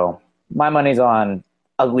 So my money's on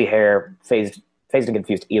ugly hair, phased and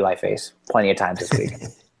confused Eli face plenty of times this week.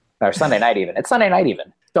 Or Sunday night even. It's Sunday night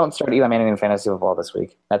even. Don't start Eli Manning in fantasy football this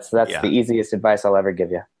week. That's the easiest advice I'll ever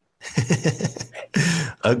give you.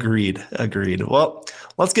 Agreed. Well,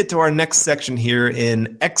 let's get to our next section here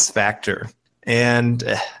in X Factor. And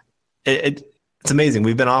it's amazing.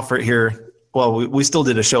 We've been off for it here. Well, we still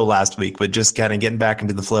did a show last week, but just kind of getting back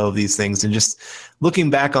into the flow of these things and just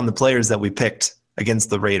looking back on the players that we picked against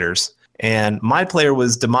the Raiders. And my player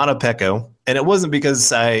was Domata Peko. And it wasn't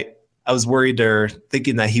because I was worried or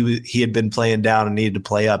thinking that he had been playing down and needed to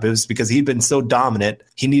play up. It was because he'd been so dominant,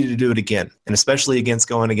 he needed to do it again. And especially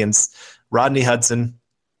going against Rodney Hudson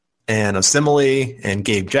and Osemele and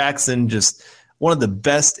Gabe Jackson, just one of the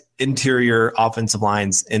best interior offensive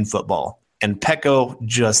lines in football. And Peko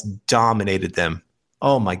just dominated them.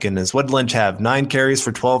 Oh my goodness. What did Lynch have? 9 carries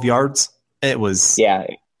for 12 yards? It was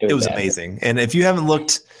amazing. And if you haven't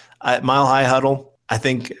looked at Mile High Huddle, I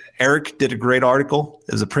think Eric did a great article.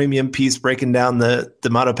 It was a premium piece breaking down the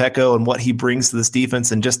Domata Peko and what he brings to this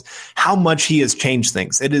defense and just how much he has changed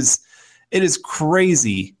things. It is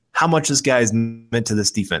crazy how much this guy has meant to this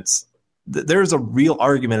defense. There's a real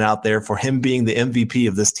argument out there for him being the MVP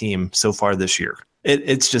of this team so far this year.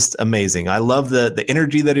 It's just amazing. I love the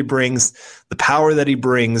energy that he brings, the power that he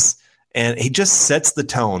brings, and he just sets the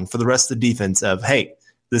tone for the rest of the defense of, hey,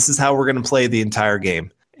 this is how we're going to play the entire game.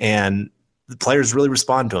 And the players really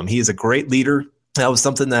respond to him. He is a great leader. That was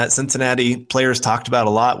something that Cincinnati players talked about a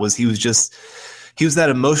lot, was he was that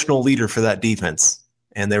emotional leader for that defense.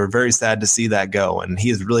 And they were very sad to see that go. And he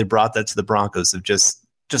has really brought that to the Broncos of just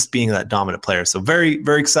being that dominant player. So very,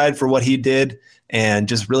 very excited for what he did and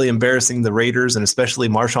just really embarrassing the Raiders and especially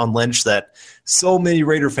Marshawn Lynch that so many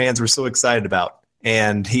Raider fans were so excited about.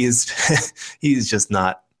 And he's just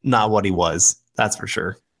not what he was. That's for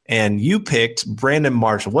sure. And you picked Brandon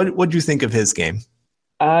Marshall. What did you think of his game?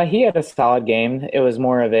 He had a solid game. It was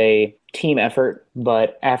more of a team effort,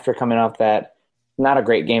 but after coming off that, not a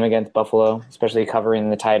great game against Buffalo, especially covering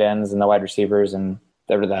the tight ends and the wide receivers and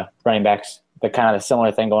the running backs, the kind of the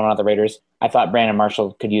similar thing going on with the Raiders. I thought Brandon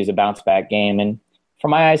Marshall could use a bounce-back game, and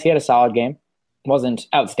from my eyes, he had a solid game. Wasn't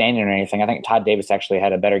outstanding or anything. I think Todd Davis actually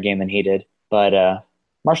had a better game than he did, but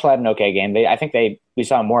Marshall had an okay game. I think we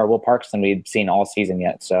saw more Will Parks than we'd seen all season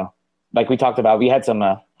yet. So, like we talked about, we had some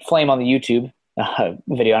flame on the YouTube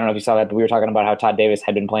video. I don't know if you saw that, but we were talking about how Todd Davis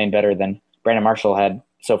had been playing better than Brandon Marshall had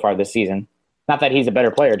so far this season. Not that he's a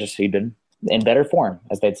better player, just he'd been in better form,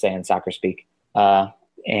 as they'd say in soccer speak.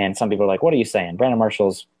 And some people are like, what are you saying? Brandon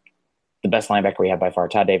Marshall's the best linebacker we have by far.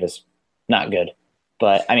 Todd Davis, not good.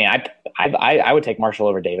 But, I mean, I would take Marshall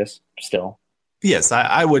over Davis still. Yes,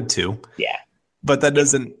 I would too. Yeah. But that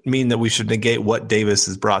doesn't mean that we should negate what Davis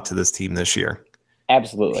has brought to this team this year.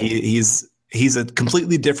 Absolutely. He's a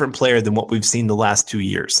completely different player than what we've seen the last 2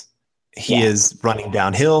 years. He is running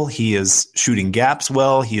downhill. He is shooting gaps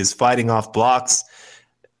well. He is fighting off blocks.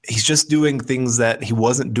 He's just doing things that he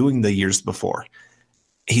wasn't doing the years before.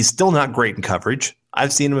 He's still not great in coverage.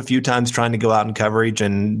 I've seen him a few times trying to go out in coverage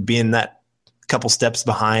and being that couple steps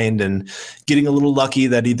behind and getting a little lucky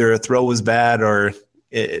that either a throw was bad or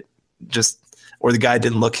the guy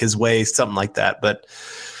didn't look his way, something like that. But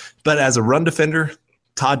as a run defender,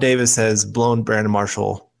 Todd Davis has blown Brandon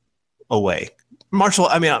Marshall away. Marshall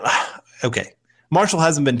hasn't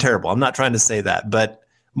been terrible. I'm not trying to say that, but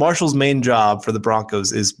Marshall's main job for the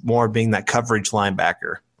Broncos is more being that coverage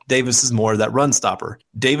linebacker. Davis is more of that run stopper.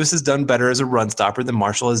 Davis has done better as a run stopper than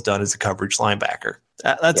Marshall has done as a coverage linebacker.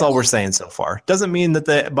 That's all we're saying so far. Doesn't mean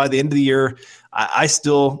that by the end of the year, I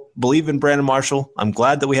still believe in Brandon Marshall. I'm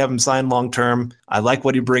glad that we have him signed long-term. I like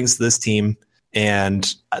what he brings to this team. And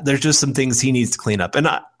there's just some things he needs to clean up. And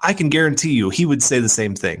I can guarantee you he would say the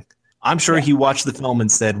same thing. I'm sure he watched the film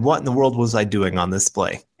and said, what in the world was I doing on this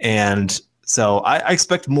play? And so I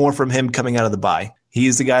expect more from him coming out of the bye.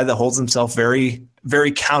 He's the guy that holds himself very, very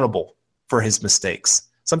accountable for his mistakes,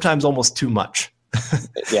 sometimes almost too much.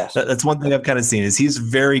 Yes. That's one thing I've kind of seen is he's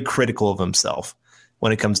very critical of himself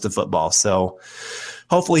when it comes to football. So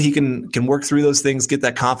hopefully he can work through those things, get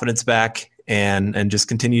that confidence back, and just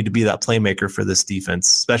continue to be that playmaker for this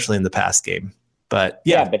defense, especially in the pass game. But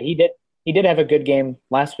but he did have a good game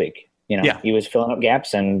last week. He was filling up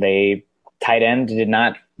gaps, and tight end did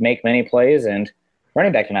not make many plays, and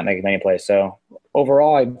running back did not make many plays. So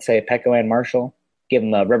overall, I'd say Peko and Marshall, give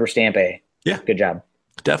them a rubber stamp A. Yeah, good job.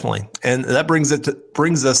 Definitely. And that brings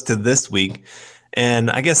us to this week.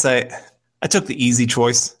 And I guess I took the easy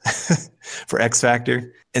choice for X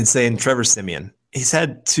Factor and saying Trevor Siemian. He's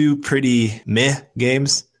had 2 pretty meh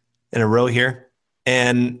games in a row here.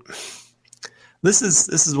 And this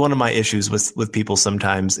is one of my issues with people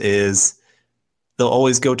sometimes is they'll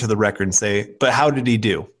always go to the record and say, but how did he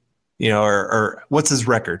do? Or what's his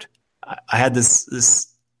record? I had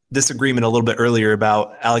this disagreement a little bit earlier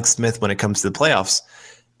about Alex Smith when it comes to the playoffs.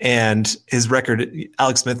 And his record,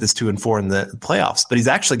 Alex Smith is 2-4 in the playoffs, but he's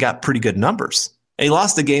actually got pretty good numbers. And he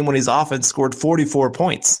lost a game when his offense scored 44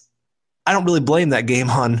 points. I don't really blame that game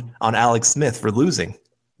on Alex Smith for losing.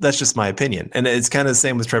 That's just my opinion. And it's kind of the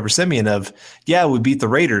same with Trevor Siemian of, we beat the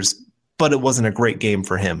Raiders, but it wasn't a great game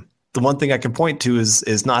for him. The one thing I can point to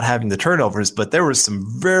is not having the turnovers, but there were some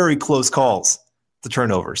very close calls, the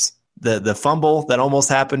turnovers. The fumble that almost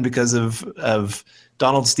happened because of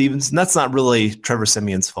Donald Stevenson, that's not really Trevor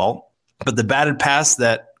Siemian's fault. But the batted pass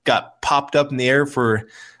that got popped up in the air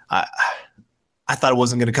I thought it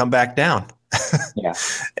wasn't going to come back down. Yeah.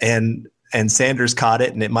 And Sanders caught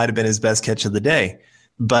it, and it might have been his best catch of the day.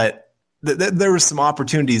 But there were some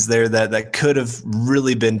opportunities there that could have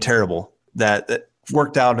really been terrible that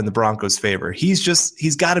worked out in the Broncos' favor.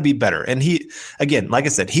 He's got to be better. And he, again, like I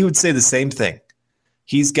said, he would say the same thing.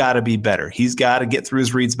 He's got to be better. He's got to get through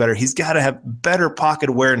his reads better. He's got to have better pocket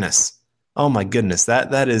awareness. Oh my goodness,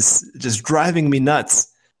 that is just driving me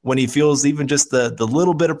nuts when he feels even just the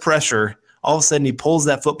little bit of pressure. All of a sudden he pulls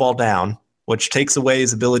that football down, which takes away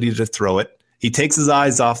his ability to throw it. He takes his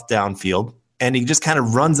eyes off downfield and he just kind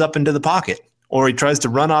of runs up into the pocket, or he tries to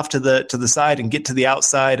run off to the side and get to the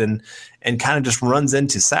outside and kind of just runs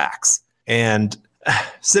into sacks. And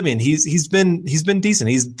Siemian, he's been decent.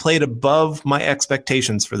 He's played above my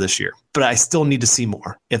expectations for this year, but I still need to see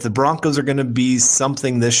more. If the Broncos are going to be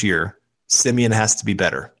something this year, Siemian has to be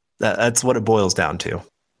better. That's what it boils down to.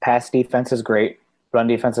 Pass defense is great. Run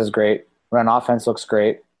defense is great. Run offense looks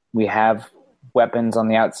great. We have weapons on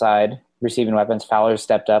the outside, receiving weapons. Fowler's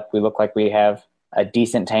stepped up. We look like we have a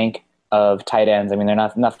decent tank of tight ends. I mean,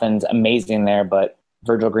 nothing's amazing there, but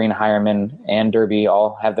Virgil Green, Hireman, and Derby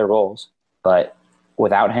all have their roles. But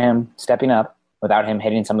without him stepping up, without him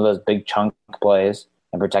hitting some of those big chunk plays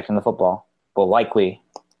and protecting the football, will likely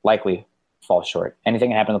fall short. Anything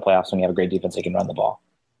can happen in the playoffs when you have a great defense that can run the ball.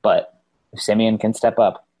 But if Siemian can step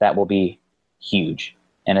up, that will be huge.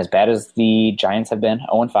 And as bad as the Giants have been,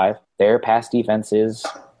 0-5, their pass defense is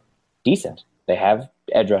decent. They have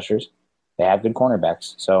edge rushers. They have good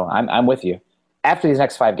cornerbacks. So I'm with you. After these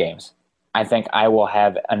next 5 games, I think I will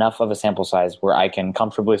have enough of a sample size where I can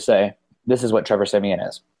comfortably say, this is what Trevor Siemian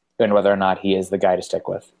is, and whether or not he is the guy to stick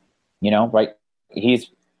with. Right?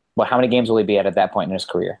 How many games will he be at that point in his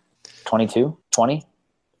career? 22? 20?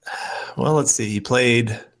 Well, let's see. He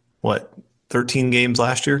played, 13 games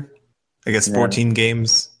last year? I guess 14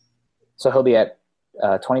 games. So he'll be at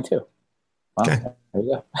 22. Well, okay. There you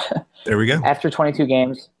go. There we go. After 22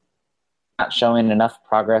 games, not showing enough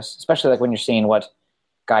progress, especially like when you're seeing what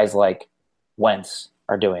guys like Wentz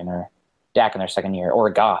are doing, or Dak in their second year, or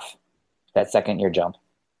Goff, that second-year jump.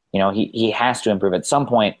 He has to improve. At some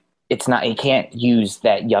point, he can't use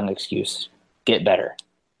that young excuse. Get better.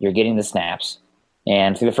 You're getting the snaps.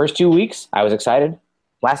 And through the first 2 weeks, I was excited.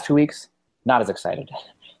 Last 2 weeks, not as excited.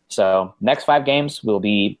 So next 5 games will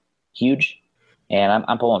be huge, and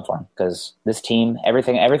I'm pulling for him because this team,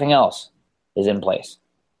 everything else is in place.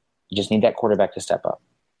 You just need that quarterback to step up.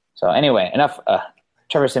 So anyway, enough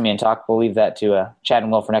Trevor Siemian talk. We'll leave that to Chad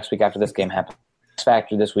and Will for next week after this game happens. X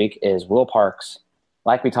factor this week is Will Parks.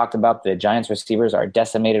 Like we talked about, the Giants receivers are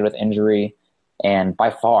decimated with injury, and by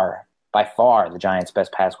far, the Giants'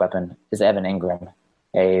 best pass weapon is Evan Ingram,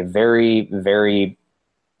 a very, very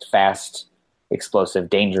fast, explosive,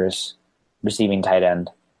 dangerous receiving tight end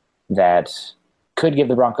that could give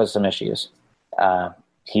the Broncos some issues.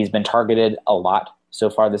 He's been targeted a lot so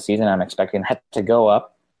far this season. I'm expecting that to go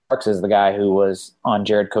up. Parks is the guy who was on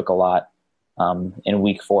Jared Cook a lot in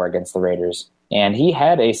Week 4 against the Raiders, and he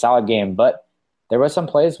had a solid game, but there was some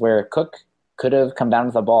plays where Cook could have come down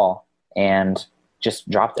with the ball and just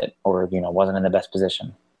dropped it, or wasn't in the best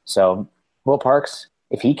position. So Will Parks,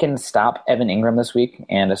 if he can stop Evan Ingram this week,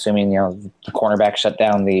 and assuming the cornerback shut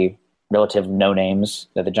down the relative no names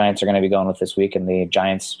that the Giants are going to be going with this week, and the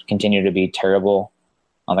Giants continue to be terrible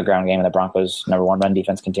on the ground game, and the Broncos' number 1 run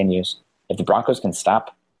defense continues. If the Broncos can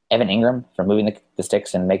stop Evan Ingram from moving the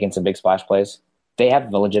sticks and making some big splash plays, they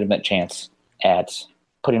have a legitimate chance at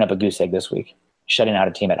putting up a goose egg this week, shutting out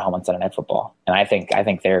a team at home on Sunday Night Football. And I think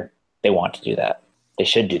they want to do that. They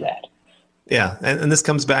should do that. Yeah, and this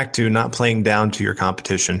comes back to not playing down to your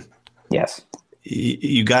competition. Yes.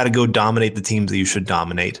 You got to go dominate the teams that you should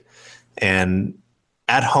dominate. And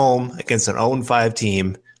at home against an 0-5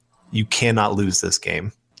 team, you cannot lose this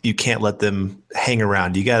game. You can't let them hang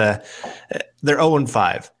around. They're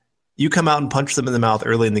 0-5. You come out and punch them in the mouth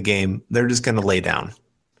early in the game, they're just going to lay down.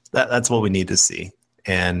 That's what we need to see.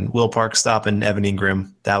 And Will Parks stopping Evan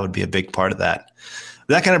Ingram, that would be a big part of that.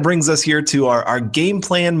 That kind of brings us here to our game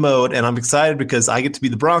plan mode, and I'm excited because I get to be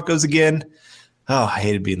the Broncos again. Oh, I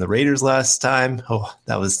hated being the Raiders last time. Oh,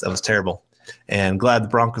 that was terrible. And glad the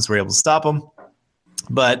Broncos were able to stop them.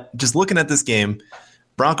 But just looking at this game,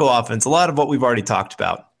 Bronco offense, a lot of what we've already talked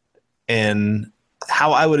about. And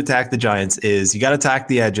how I would attack the Giants is you got to attack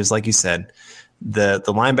the edges, like you said. The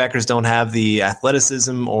linebackers don't have the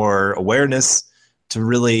athleticism or awareness to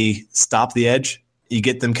really stop the edge. You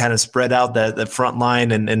get them kind of spread out the front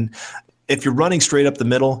line, and if you're running straight up the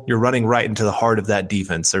middle, you're running right into the heart of that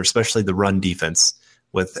defense, or especially the run defense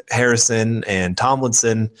with Harrison and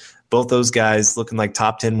Tomlinson, both those guys looking like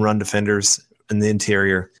top 10 run defenders in the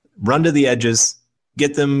interior. Run to the edges,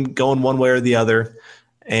 get them going one way or the other,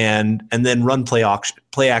 and then run play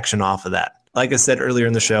action off of that. Like I said earlier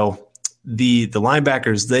in the show, the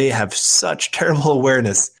linebackers, they have such terrible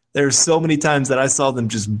awareness. There's so many times that I saw them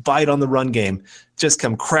just bite on the run game, just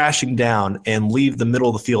come crashing down and leave the middle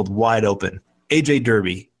of the field wide open. AJ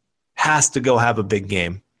Derby has to go have a big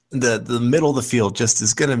game. The middle of the field just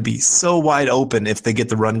is going to be so wide open if they get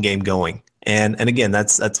the run game going. And again,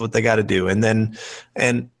 that's what they got to do. And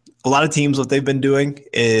a lot of teams, what they've been doing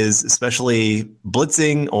is especially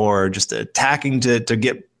blitzing or just attacking to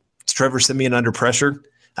get Trevor Siemian under pressure.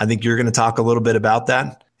 I think you're going to talk a little bit about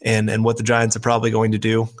that and what the Giants are probably going to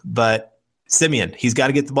do. But Siemian, he's got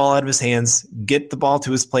to get the ball out of his hands, get the ball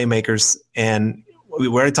to his playmakers. And we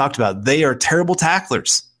already talked about, they are terrible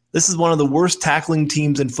tacklers. This is one of the worst tackling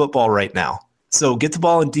teams in football right now. So get the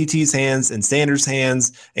ball in DT's hands, in Sanders'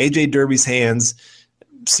 hands, AJ Derby's hands,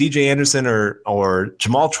 CJ Anderson or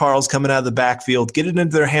Jamal Charles coming out of the backfield. Get it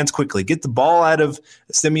into their hands quickly. Get the ball out of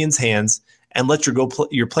Siemian's hands and let your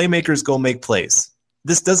playmakers go make plays.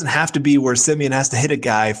 This doesn't have to be where Siemian has to hit a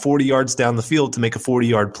guy 40 yards down the field to make a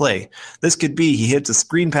 40-yard play. This could be he hits a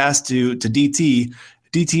screen pass to DT.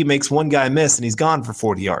 DT makes one guy miss, and he's gone for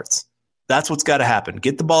 40 yards. That's what's got to happen.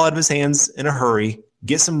 Get the ball out of his hands in a hurry,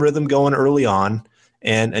 get some rhythm going early on,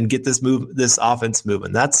 and get this offense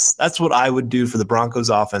moving. That's what I would do for the Broncos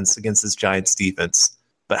offense against this Giants defense.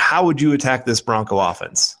 But how would you attack this Bronco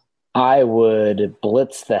offense? I would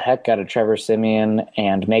blitz the heck out of Trevor Siemian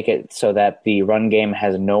and make it so that the run game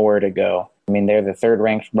has nowhere to go. I mean, they're the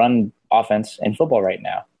third-ranked run offense in football right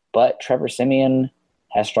now. But Trevor Siemian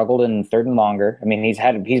has struggled in third and longer. I mean,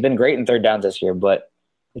 he's been great in third downs this year, but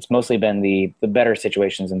it's mostly been the better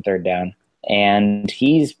situations in third down. And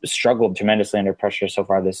he's struggled tremendously under pressure so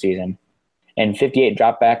far this season. In 58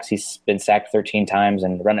 dropbacks, he's been sacked 13 times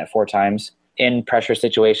and run it 4 times. In pressure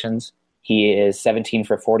situations, he is 17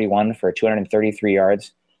 for 41 for 233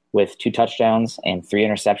 yards with 2 touchdowns and 3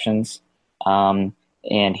 interceptions.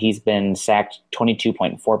 And he's been sacked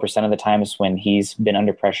 22.4% of the times when he's been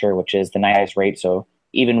under pressure, which is the highest rate. So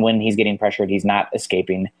even when he's getting pressured, he's not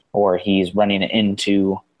escaping or he's running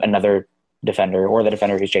into another defender or the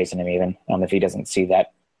defender who's chasing him even, if he doesn't see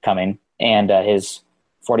that coming. And his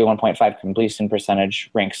 41.5 completion percentage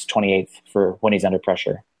ranks 28th for when he's under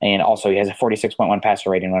pressure. And also he has a 46.1 passer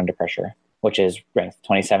rating when under pressure, which is ranked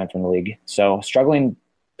 27th in the league. So struggling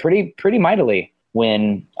pretty mightily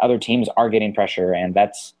when other teams are getting pressure. And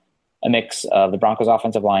that's a mix of the Broncos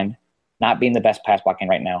offensive line not being the best pass blocking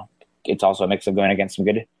right now. It's also a mix of going against some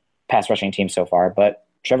good pass rushing teams so far, but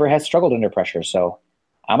Trevor has struggled under pressure. So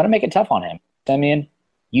I'm going to make it tough on him. Siemian,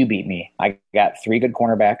 you beat me. I got 3 good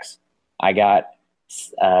cornerbacks. I got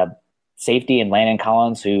safety in Landon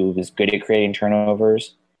Collins, who is good at creating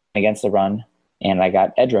turnovers against the run. And I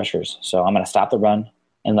got edge rushers. So I'm going to stop the run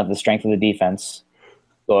and let the strength of the defense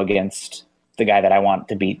go against the guy that I want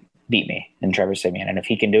to beat me in Trevor Siemian. And if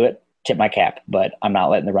he can do it, tip my cap. But I'm not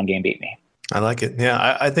letting the run game beat me. I like it.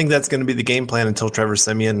 Yeah, I think that's going to be the game plan until Trevor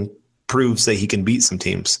Siemian proves that he can beat some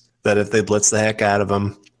teams, that if they blitz the heck out of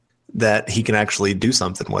him, that he can actually do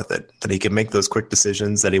something with it, that he can make those quick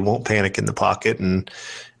decisions, that he won't panic in the pocket. And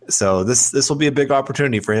so this will be a big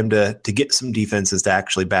opportunity for him to get some defenses to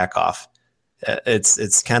actually back off. It's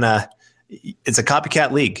a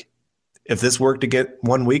copycat league. If this worked to get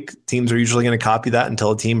 1 week, teams are usually going to copy that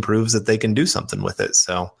until a team proves that they can do something with it.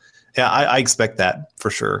 So yeah, I expect that for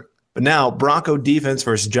sure. But now Bronco defense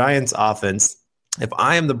versus Giants offense. If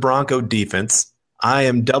I am the Bronco defense, I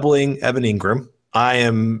am doubling Evan Ingram. I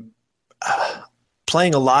am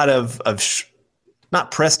playing a lot of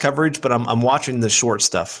not press coverage, but I'm watching the short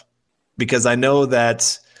stuff because I know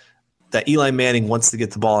that Eli Manning wants to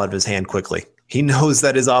get the ball out of his hand quickly. He knows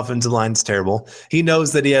that his offensive line's terrible. He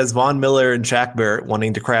knows that he has Von Miller and Shaq Barrett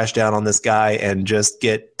wanting to crash down on this guy and just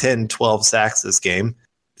get 10, 12 sacks this game.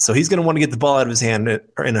 So he's going to want to get the ball out of his hand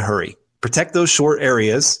in a hurry. Protect those short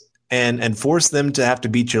areas and force them to have to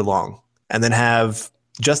beat you long. And then have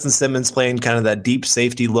Justin Simmons playing kind of that deep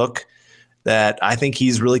safety look that I think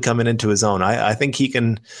he's really coming into his own. I think he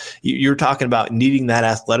can – you're talking about needing that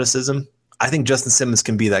athleticism. I think Justin Simmons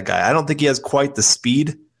can be that guy. I don't think he has quite the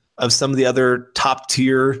speed of some of the other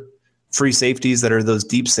top-tier free safeties that are those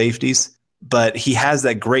deep safeties, but he has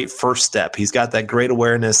that great first step. He's got that great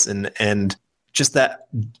awareness and just that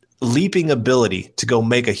leaping ability to go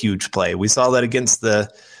make a huge play. We saw that against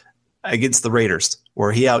the Raiders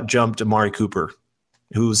where he outjumped Amari Cooper,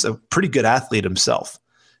 who's a pretty good athlete himself,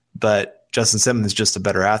 but Justin Simmons is just a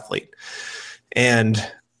better athlete. And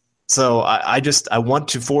so I want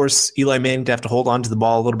to force Eli Manning to have to hold on to the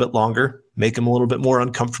ball a little bit longer, make him a little bit more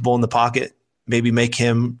uncomfortable in the pocket, maybe make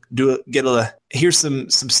him hear some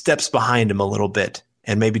steps behind him a little bit,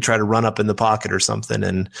 and maybe try to run up in the pocket or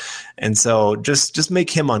something. And so just make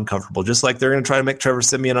him uncomfortable. Just like they're going to try to make Trevor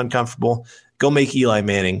Siemian uncomfortable, go make Eli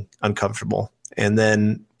Manning uncomfortable. And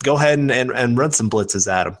then go ahead and run some blitzes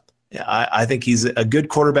at him. Yeah, I think he's a good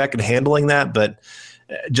quarterback at handling that, but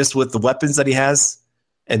just with the weapons that he has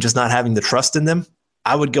and just not having the trust in them,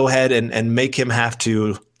 I would go ahead and make him have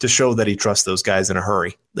to show that he trusts those guys in a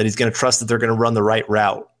hurry, that he's going to trust that they're going to run the right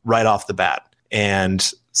route right off the bat. And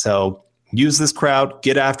so use this crowd,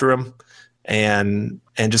 get after him, and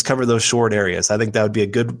just cover those short areas. I think that would be a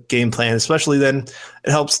good game plan, especially then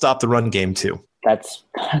it helps stop the run game too. That's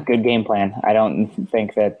a good game plan. I don't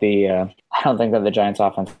think that the Giants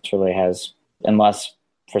offense really has, unless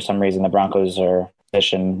for some reason the Broncos are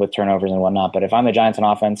positioned with turnovers and whatnot. But if I'm the Giants on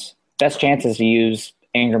offense, best chance is to use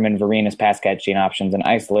Ingram and Vereen as pass catching options and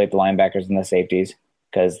isolate the linebackers and the safeties,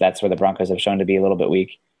 because that's where the Broncos have shown to be a little bit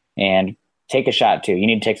weak. And take a shot too. You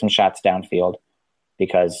need to take some shots downfield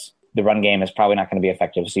because the run game is probably not going to be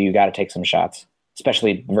effective. So you got to take some shots,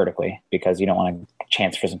 especially vertically, because you don't want a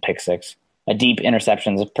chance for some pick six. A deep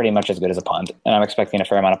interception is pretty much as good as a punt, and I'm expecting a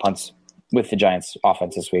fair amount of punts with the Giants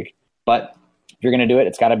offense this week. But if you're going to do it,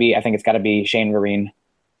 I think it's got to be Shane Vereen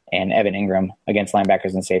and Evan Ingram against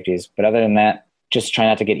linebackers and safeties. But other than that, just try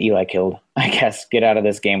not to get Eli killed, I guess. Get out of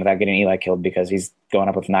this game without getting Eli killed, because he's going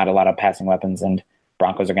up with not a lot of passing weapons, and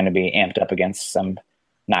Broncos are going to be amped up against some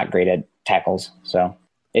not great at tackles. So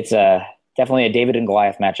it's definitely a David and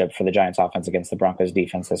Goliath matchup for the Giants offense against the Broncos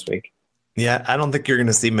defense this week. Yeah, I don't think you're going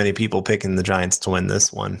to see many people picking the Giants to win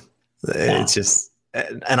this one. No. It's just,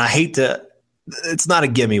 and I hate to, it's not a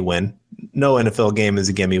gimme win. No NFL game is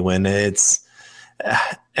a gimme win. It's,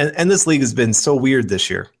 and this league has been so weird this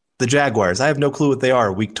year. The Jaguars, I have no clue what they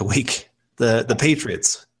are week to week. The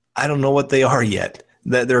Patriots, I don't know what they are yet.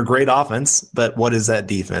 They're a great offense, but what is that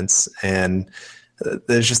defense? And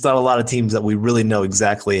there's just not a lot of teams that we really know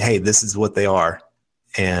exactly, hey, this is what they are.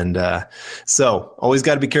 And so always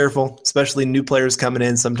got to be careful, especially new players coming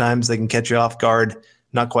in. Sometimes they can catch you off guard,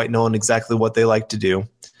 not quite knowing exactly what they like to do.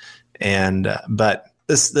 And but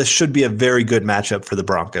this should be a very good matchup for the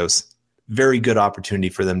Broncos. Very good opportunity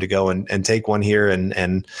for them to go and take one here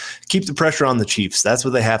and keep the pressure on the Chiefs. That's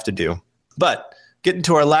what they have to do. But getting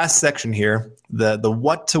to our last section here, the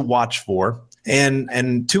what to watch for.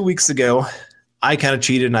 And 2 weeks ago, I kind of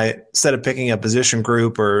cheated and I, instead of picking a position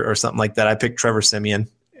group or something like that, I picked Trevor Siemian.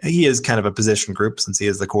 He is kind of a position group since he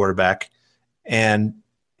is the quarterback. And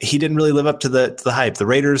he didn't really live up to the hype. The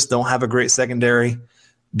Raiders don't have a great secondary.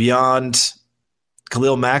 Beyond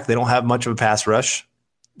Khalil Mack, they don't have much of a pass rush.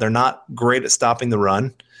 They're not great at stopping the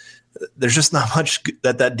run. There's just not much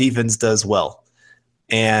that defense does well.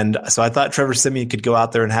 And so I thought Trevor Siemian could go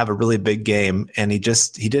out there and have a really big game, and he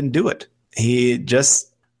didn't do it. He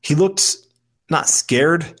looked not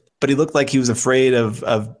scared, but he looked like he was afraid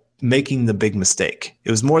of making the big mistake.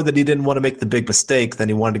 It was more that he didn't want to make the big mistake than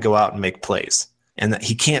he wanted to go out and make plays. And that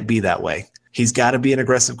he can't be that way. He's got to be an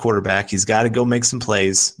aggressive quarterback. He's got to go make some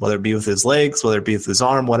plays, whether it be with his legs, whether it be with his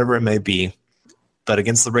arm, whatever it may be. But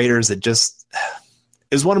against the Raiders, it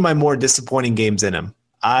was one of my more disappointing games in him.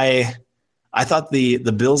 I thought the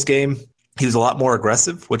Bills game, he was a lot more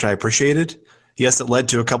aggressive, which I appreciated. Yes, it led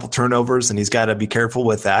to a couple turnovers, and he's got to be careful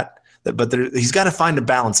with that. But he's got to find a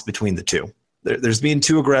balance between the two. There's being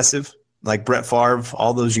too aggressive, like Brett Favre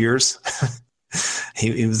all those years.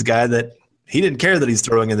 He was a guy that he didn't care that he's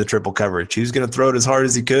throwing in the triple coverage. He was going to throw it as hard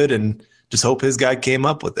as he could and just hope his guy came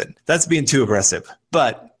up with it. That's being too aggressive.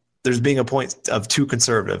 But there's being a point of too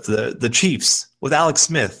conservative. The Chiefs with Alex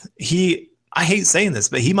Smith, I hate saying this,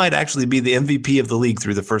 but he might actually be the MVP of the league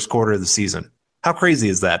through the first quarter of the season. How crazy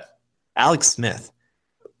is that? Alex Smith.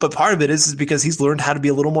 But part of it is because he's learned how to be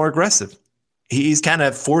a little more aggressive. He's kind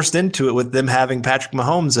of forced into it with them having Patrick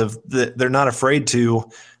Mahomes they're not afraid to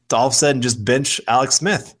all of a sudden just bench Alex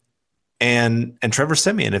Smith and Trevor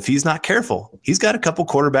Siemian. If he's not careful, he's got a couple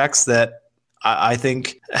quarterbacks that I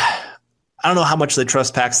think, I don't know how much they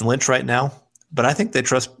trust Paxton Lynch right now, but I think they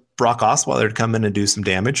trust Brock Osweiler to come in and do some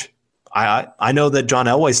damage. I know that John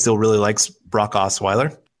Elway still really likes Brock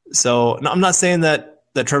Osweiler. So I'm not saying that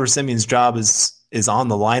Trevor Siemian's job is on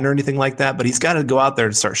the line or anything like that, but he's got to go out there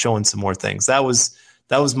and start showing some more things. That was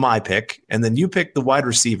my pick. And then you picked the wide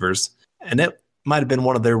receivers, and it might have been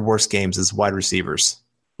one of their worst games as wide receivers.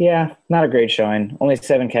 Yeah, not a great showing. Only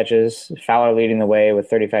 7 catches. Fowler leading the way with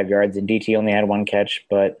 35 yards, and DT only had 1 catch.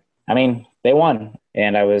 But, I mean, they won,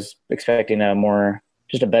 and I was expecting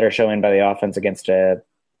just a better showing by the offense against a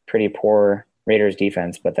pretty poor Raiders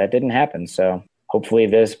defense, but that didn't happen. So hopefully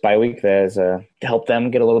this bye week has helped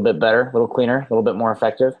them get a little bit better, a little cleaner, a little bit more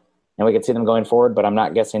effective, and we can see them going forward. But I'm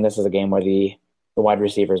not guessing this is a game where the wide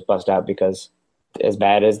receivers bust out, because as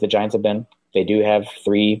bad as the Giants have been, they do have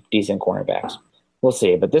 3 decent cornerbacks. We'll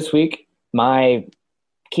see. But this week, my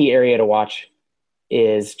key area to watch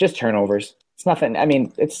is just turnovers. It's nothing. I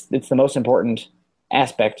mean, it's the most important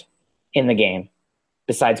aspect in the game,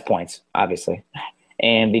 besides points, obviously.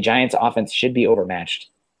 And the Giants' offense should be overmatched,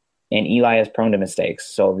 and Eli is prone to mistakes.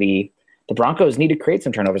 So the Broncos need to create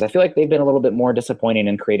some turnovers. I feel like they've been a little bit more disappointing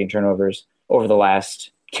in creating turnovers over the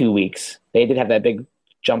last 2 weeks. They did have that big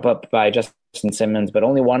jump up by Justin Simmons, but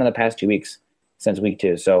only one in the past 2 weeks since week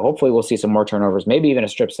 2. So hopefully we'll see some more turnovers, maybe even a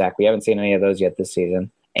strip sack. We haven't seen any of those yet this season.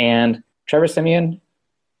 And Trevor Siemian,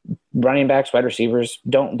 running backs, wide receivers,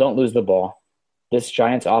 don't lose the ball. This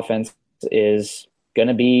Giants offense is going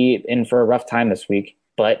to be in for a rough time this week,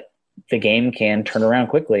 but the game can turn around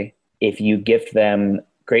quickly if you gift them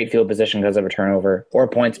great field position because of a turnover or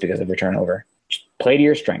points because of a turnover. Just play to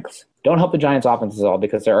your strengths. Don't help the Giants offense at all,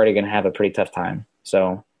 because they're already going to have a pretty tough time.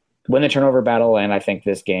 So win the turnover battle, and I think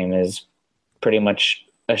this game is pretty much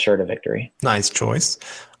assured a victory. Nice choice.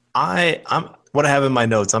 What I have in my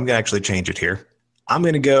notes, I'm going to actually change it here. I'm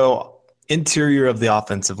going to go interior of the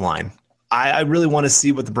offensive line. I really want to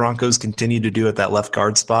see what the Broncos continue to do at that left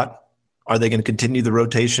guard spot. Are they going to continue the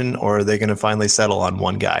rotation, or are they going to finally settle on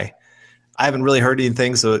one guy? I haven't really heard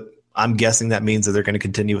anything, so I'm guessing that means that they're going to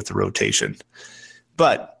continue with the rotation.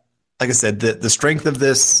 But like I said, the strength of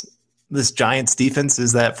this Giants defense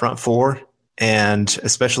is that front 4, and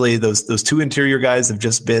especially those 2 interior guys have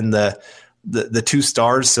just been the 2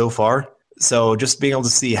 stars so far. So just being able to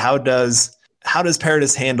see how does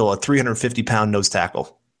Paradis handle a 350-pound nose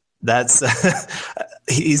tackle? That's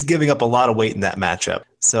he's giving up a lot of weight in that matchup.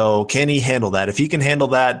 So can he handle that? If he can handle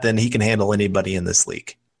that, then he can handle anybody in this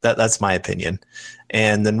league. That's my opinion.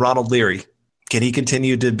 And then Ronald Leary, Can he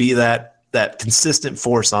continue to be that consistent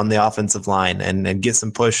force on the offensive line and get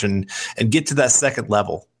some push and get to that second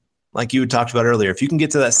level? Like you talked about earlier, if you can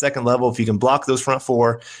get to that second level, if you can block those front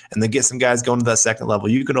four and then get some guys going to that second level,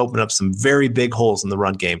 you can open up some very big holes in the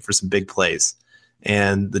run game for some big plays.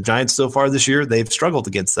 And the Giants so far this year, they've struggled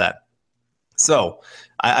against that. So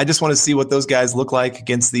I just want to see what those guys look like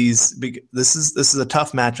against these big. This is a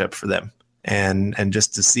tough matchup for them, and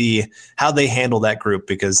just to see how they handle that group,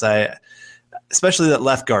 because especially that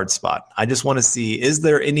left guard spot, I just want to see, is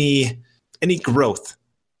there any growth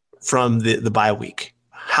from the bye week?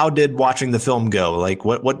 How did watching the film go? Like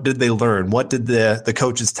what did they learn? What did the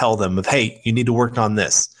coaches tell them of, hey, you need to work on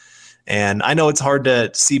this? And I know it's hard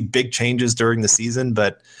to see big changes during the season,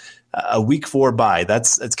 but a week 4 bye,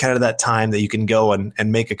 it's kind of that time that you can go and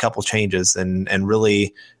make a couple changes and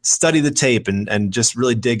really study the tape and just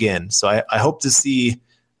really dig in. So I hope to see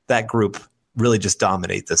that group really just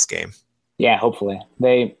dominate this game. Yeah, hopefully.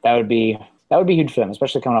 That would be huge for them,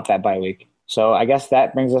 especially coming off that bye week. So I guess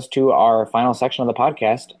that brings us to our final section of the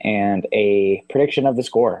podcast and a prediction of the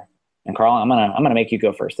score. And Carl, I'm gonna make you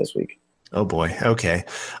go first this week. Oh boy. Okay.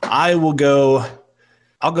 I'll go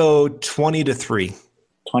 20-3.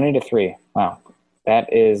 20-3. Wow.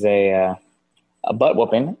 That is a butt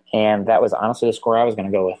whooping, and that was honestly the score I was going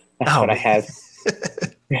to go with. That's what I had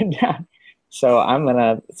written down. So I'm going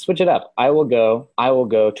to switch it up. I will go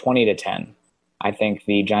 20-10. I think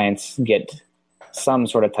the Giants get some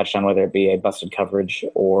sort of touchdown, whether it be a busted coverage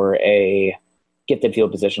or a gifted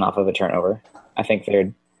field position off of a turnover. I think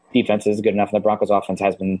their defense is good enough, and the Broncos offense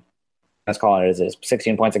has been, let's call it as is,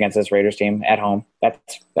 16 points against this Raiders team at home.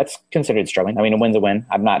 That's considered struggling. I mean, a win's a win.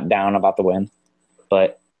 I'm not down about the win,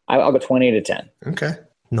 but I'll go 20-10. Okay.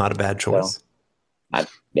 Not a bad choice. So,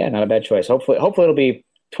 not a bad choice. Hopefully it'll be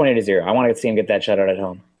 20-0. I want to see him get that shutout at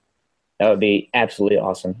home. That would be absolutely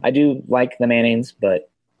awesome. I do like the Mannings, but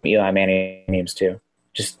Eli Manning memes too.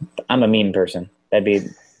 Just, I'm a meme person. That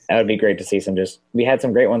would be great to see some. We had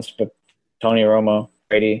some great ones, but Tony Romo,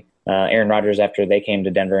 Brady, Aaron Rodgers after they came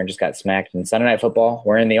to Denver and just got smacked. And Sunday Night Football,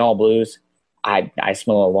 we're in the all blues. I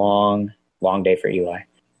smell a long, long day for Eli.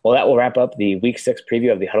 Well, that will wrap up the Week 6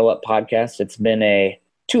 preview of the Huddle Up podcast. It's been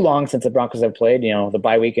too long since the Broncos have played, the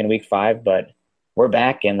bye week in Week 5, but we're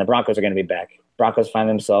back, and the Broncos are going to be back. Broncos find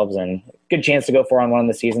themselves in a good chance to go 4-1 in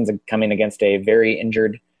the season, coming against a very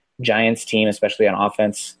injured Giants team, especially on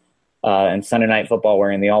offense. And Sunday Night Football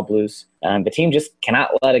wearing the all blues. The team just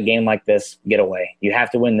cannot let a game like this get away. You have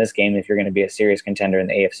to win this game if you're going to be a serious contender in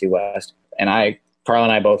the AFC West. And Carl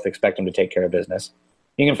and I both expect them to take care of business.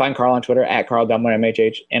 You can find Carl on Twitter at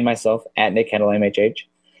CarlDumlerMHH and myself at Nick Kendall MHH,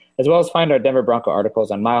 as well as find our Denver Bronco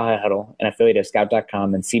articles on Mile High Huddle, an affiliate of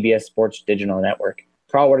Scout.com and CBS Sports Digital Network.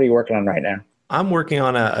 Carl, what are you working on right now? I'm working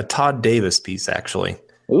on a Todd Davis piece, actually.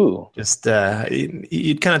 Ooh. Just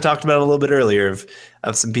you kind of talked about it a little bit earlier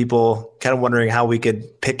of some people kind of wondering how we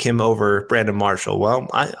could pick him over Brandon Marshall. Well,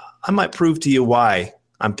 I might prove to you why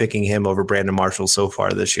I'm picking him over Brandon Marshall so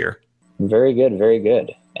far this year. Very good, very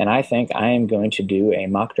good. And I think I am going to do a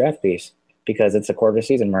mock draft piece because it's a quarter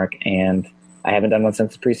season mark, and I haven't done one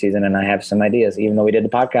since the preseason, and I have some ideas. Even though we did the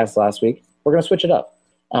podcast last week, we're going to switch it up.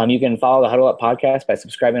 You can follow the Huddle Up podcast by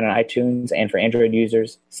subscribing on iTunes, and for Android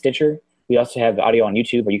users, Stitcher. We also have the audio on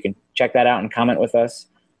YouTube where you can check that out and comment with us.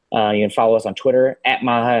 You can follow us on Twitter at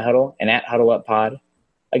Mile High Huddle and at Huddle Up Pod.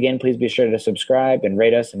 Again, please be sure to subscribe and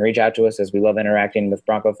rate us and reach out to us, as we love interacting with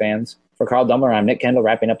Bronco fans. For Carl Dummler, I'm Nick Kendall,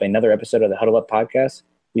 wrapping up another episode of the Huddle Up podcast.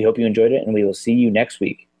 We hope you enjoyed it, and we will see you next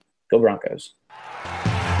week. Go Broncos.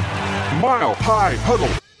 Mile High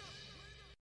Huddle.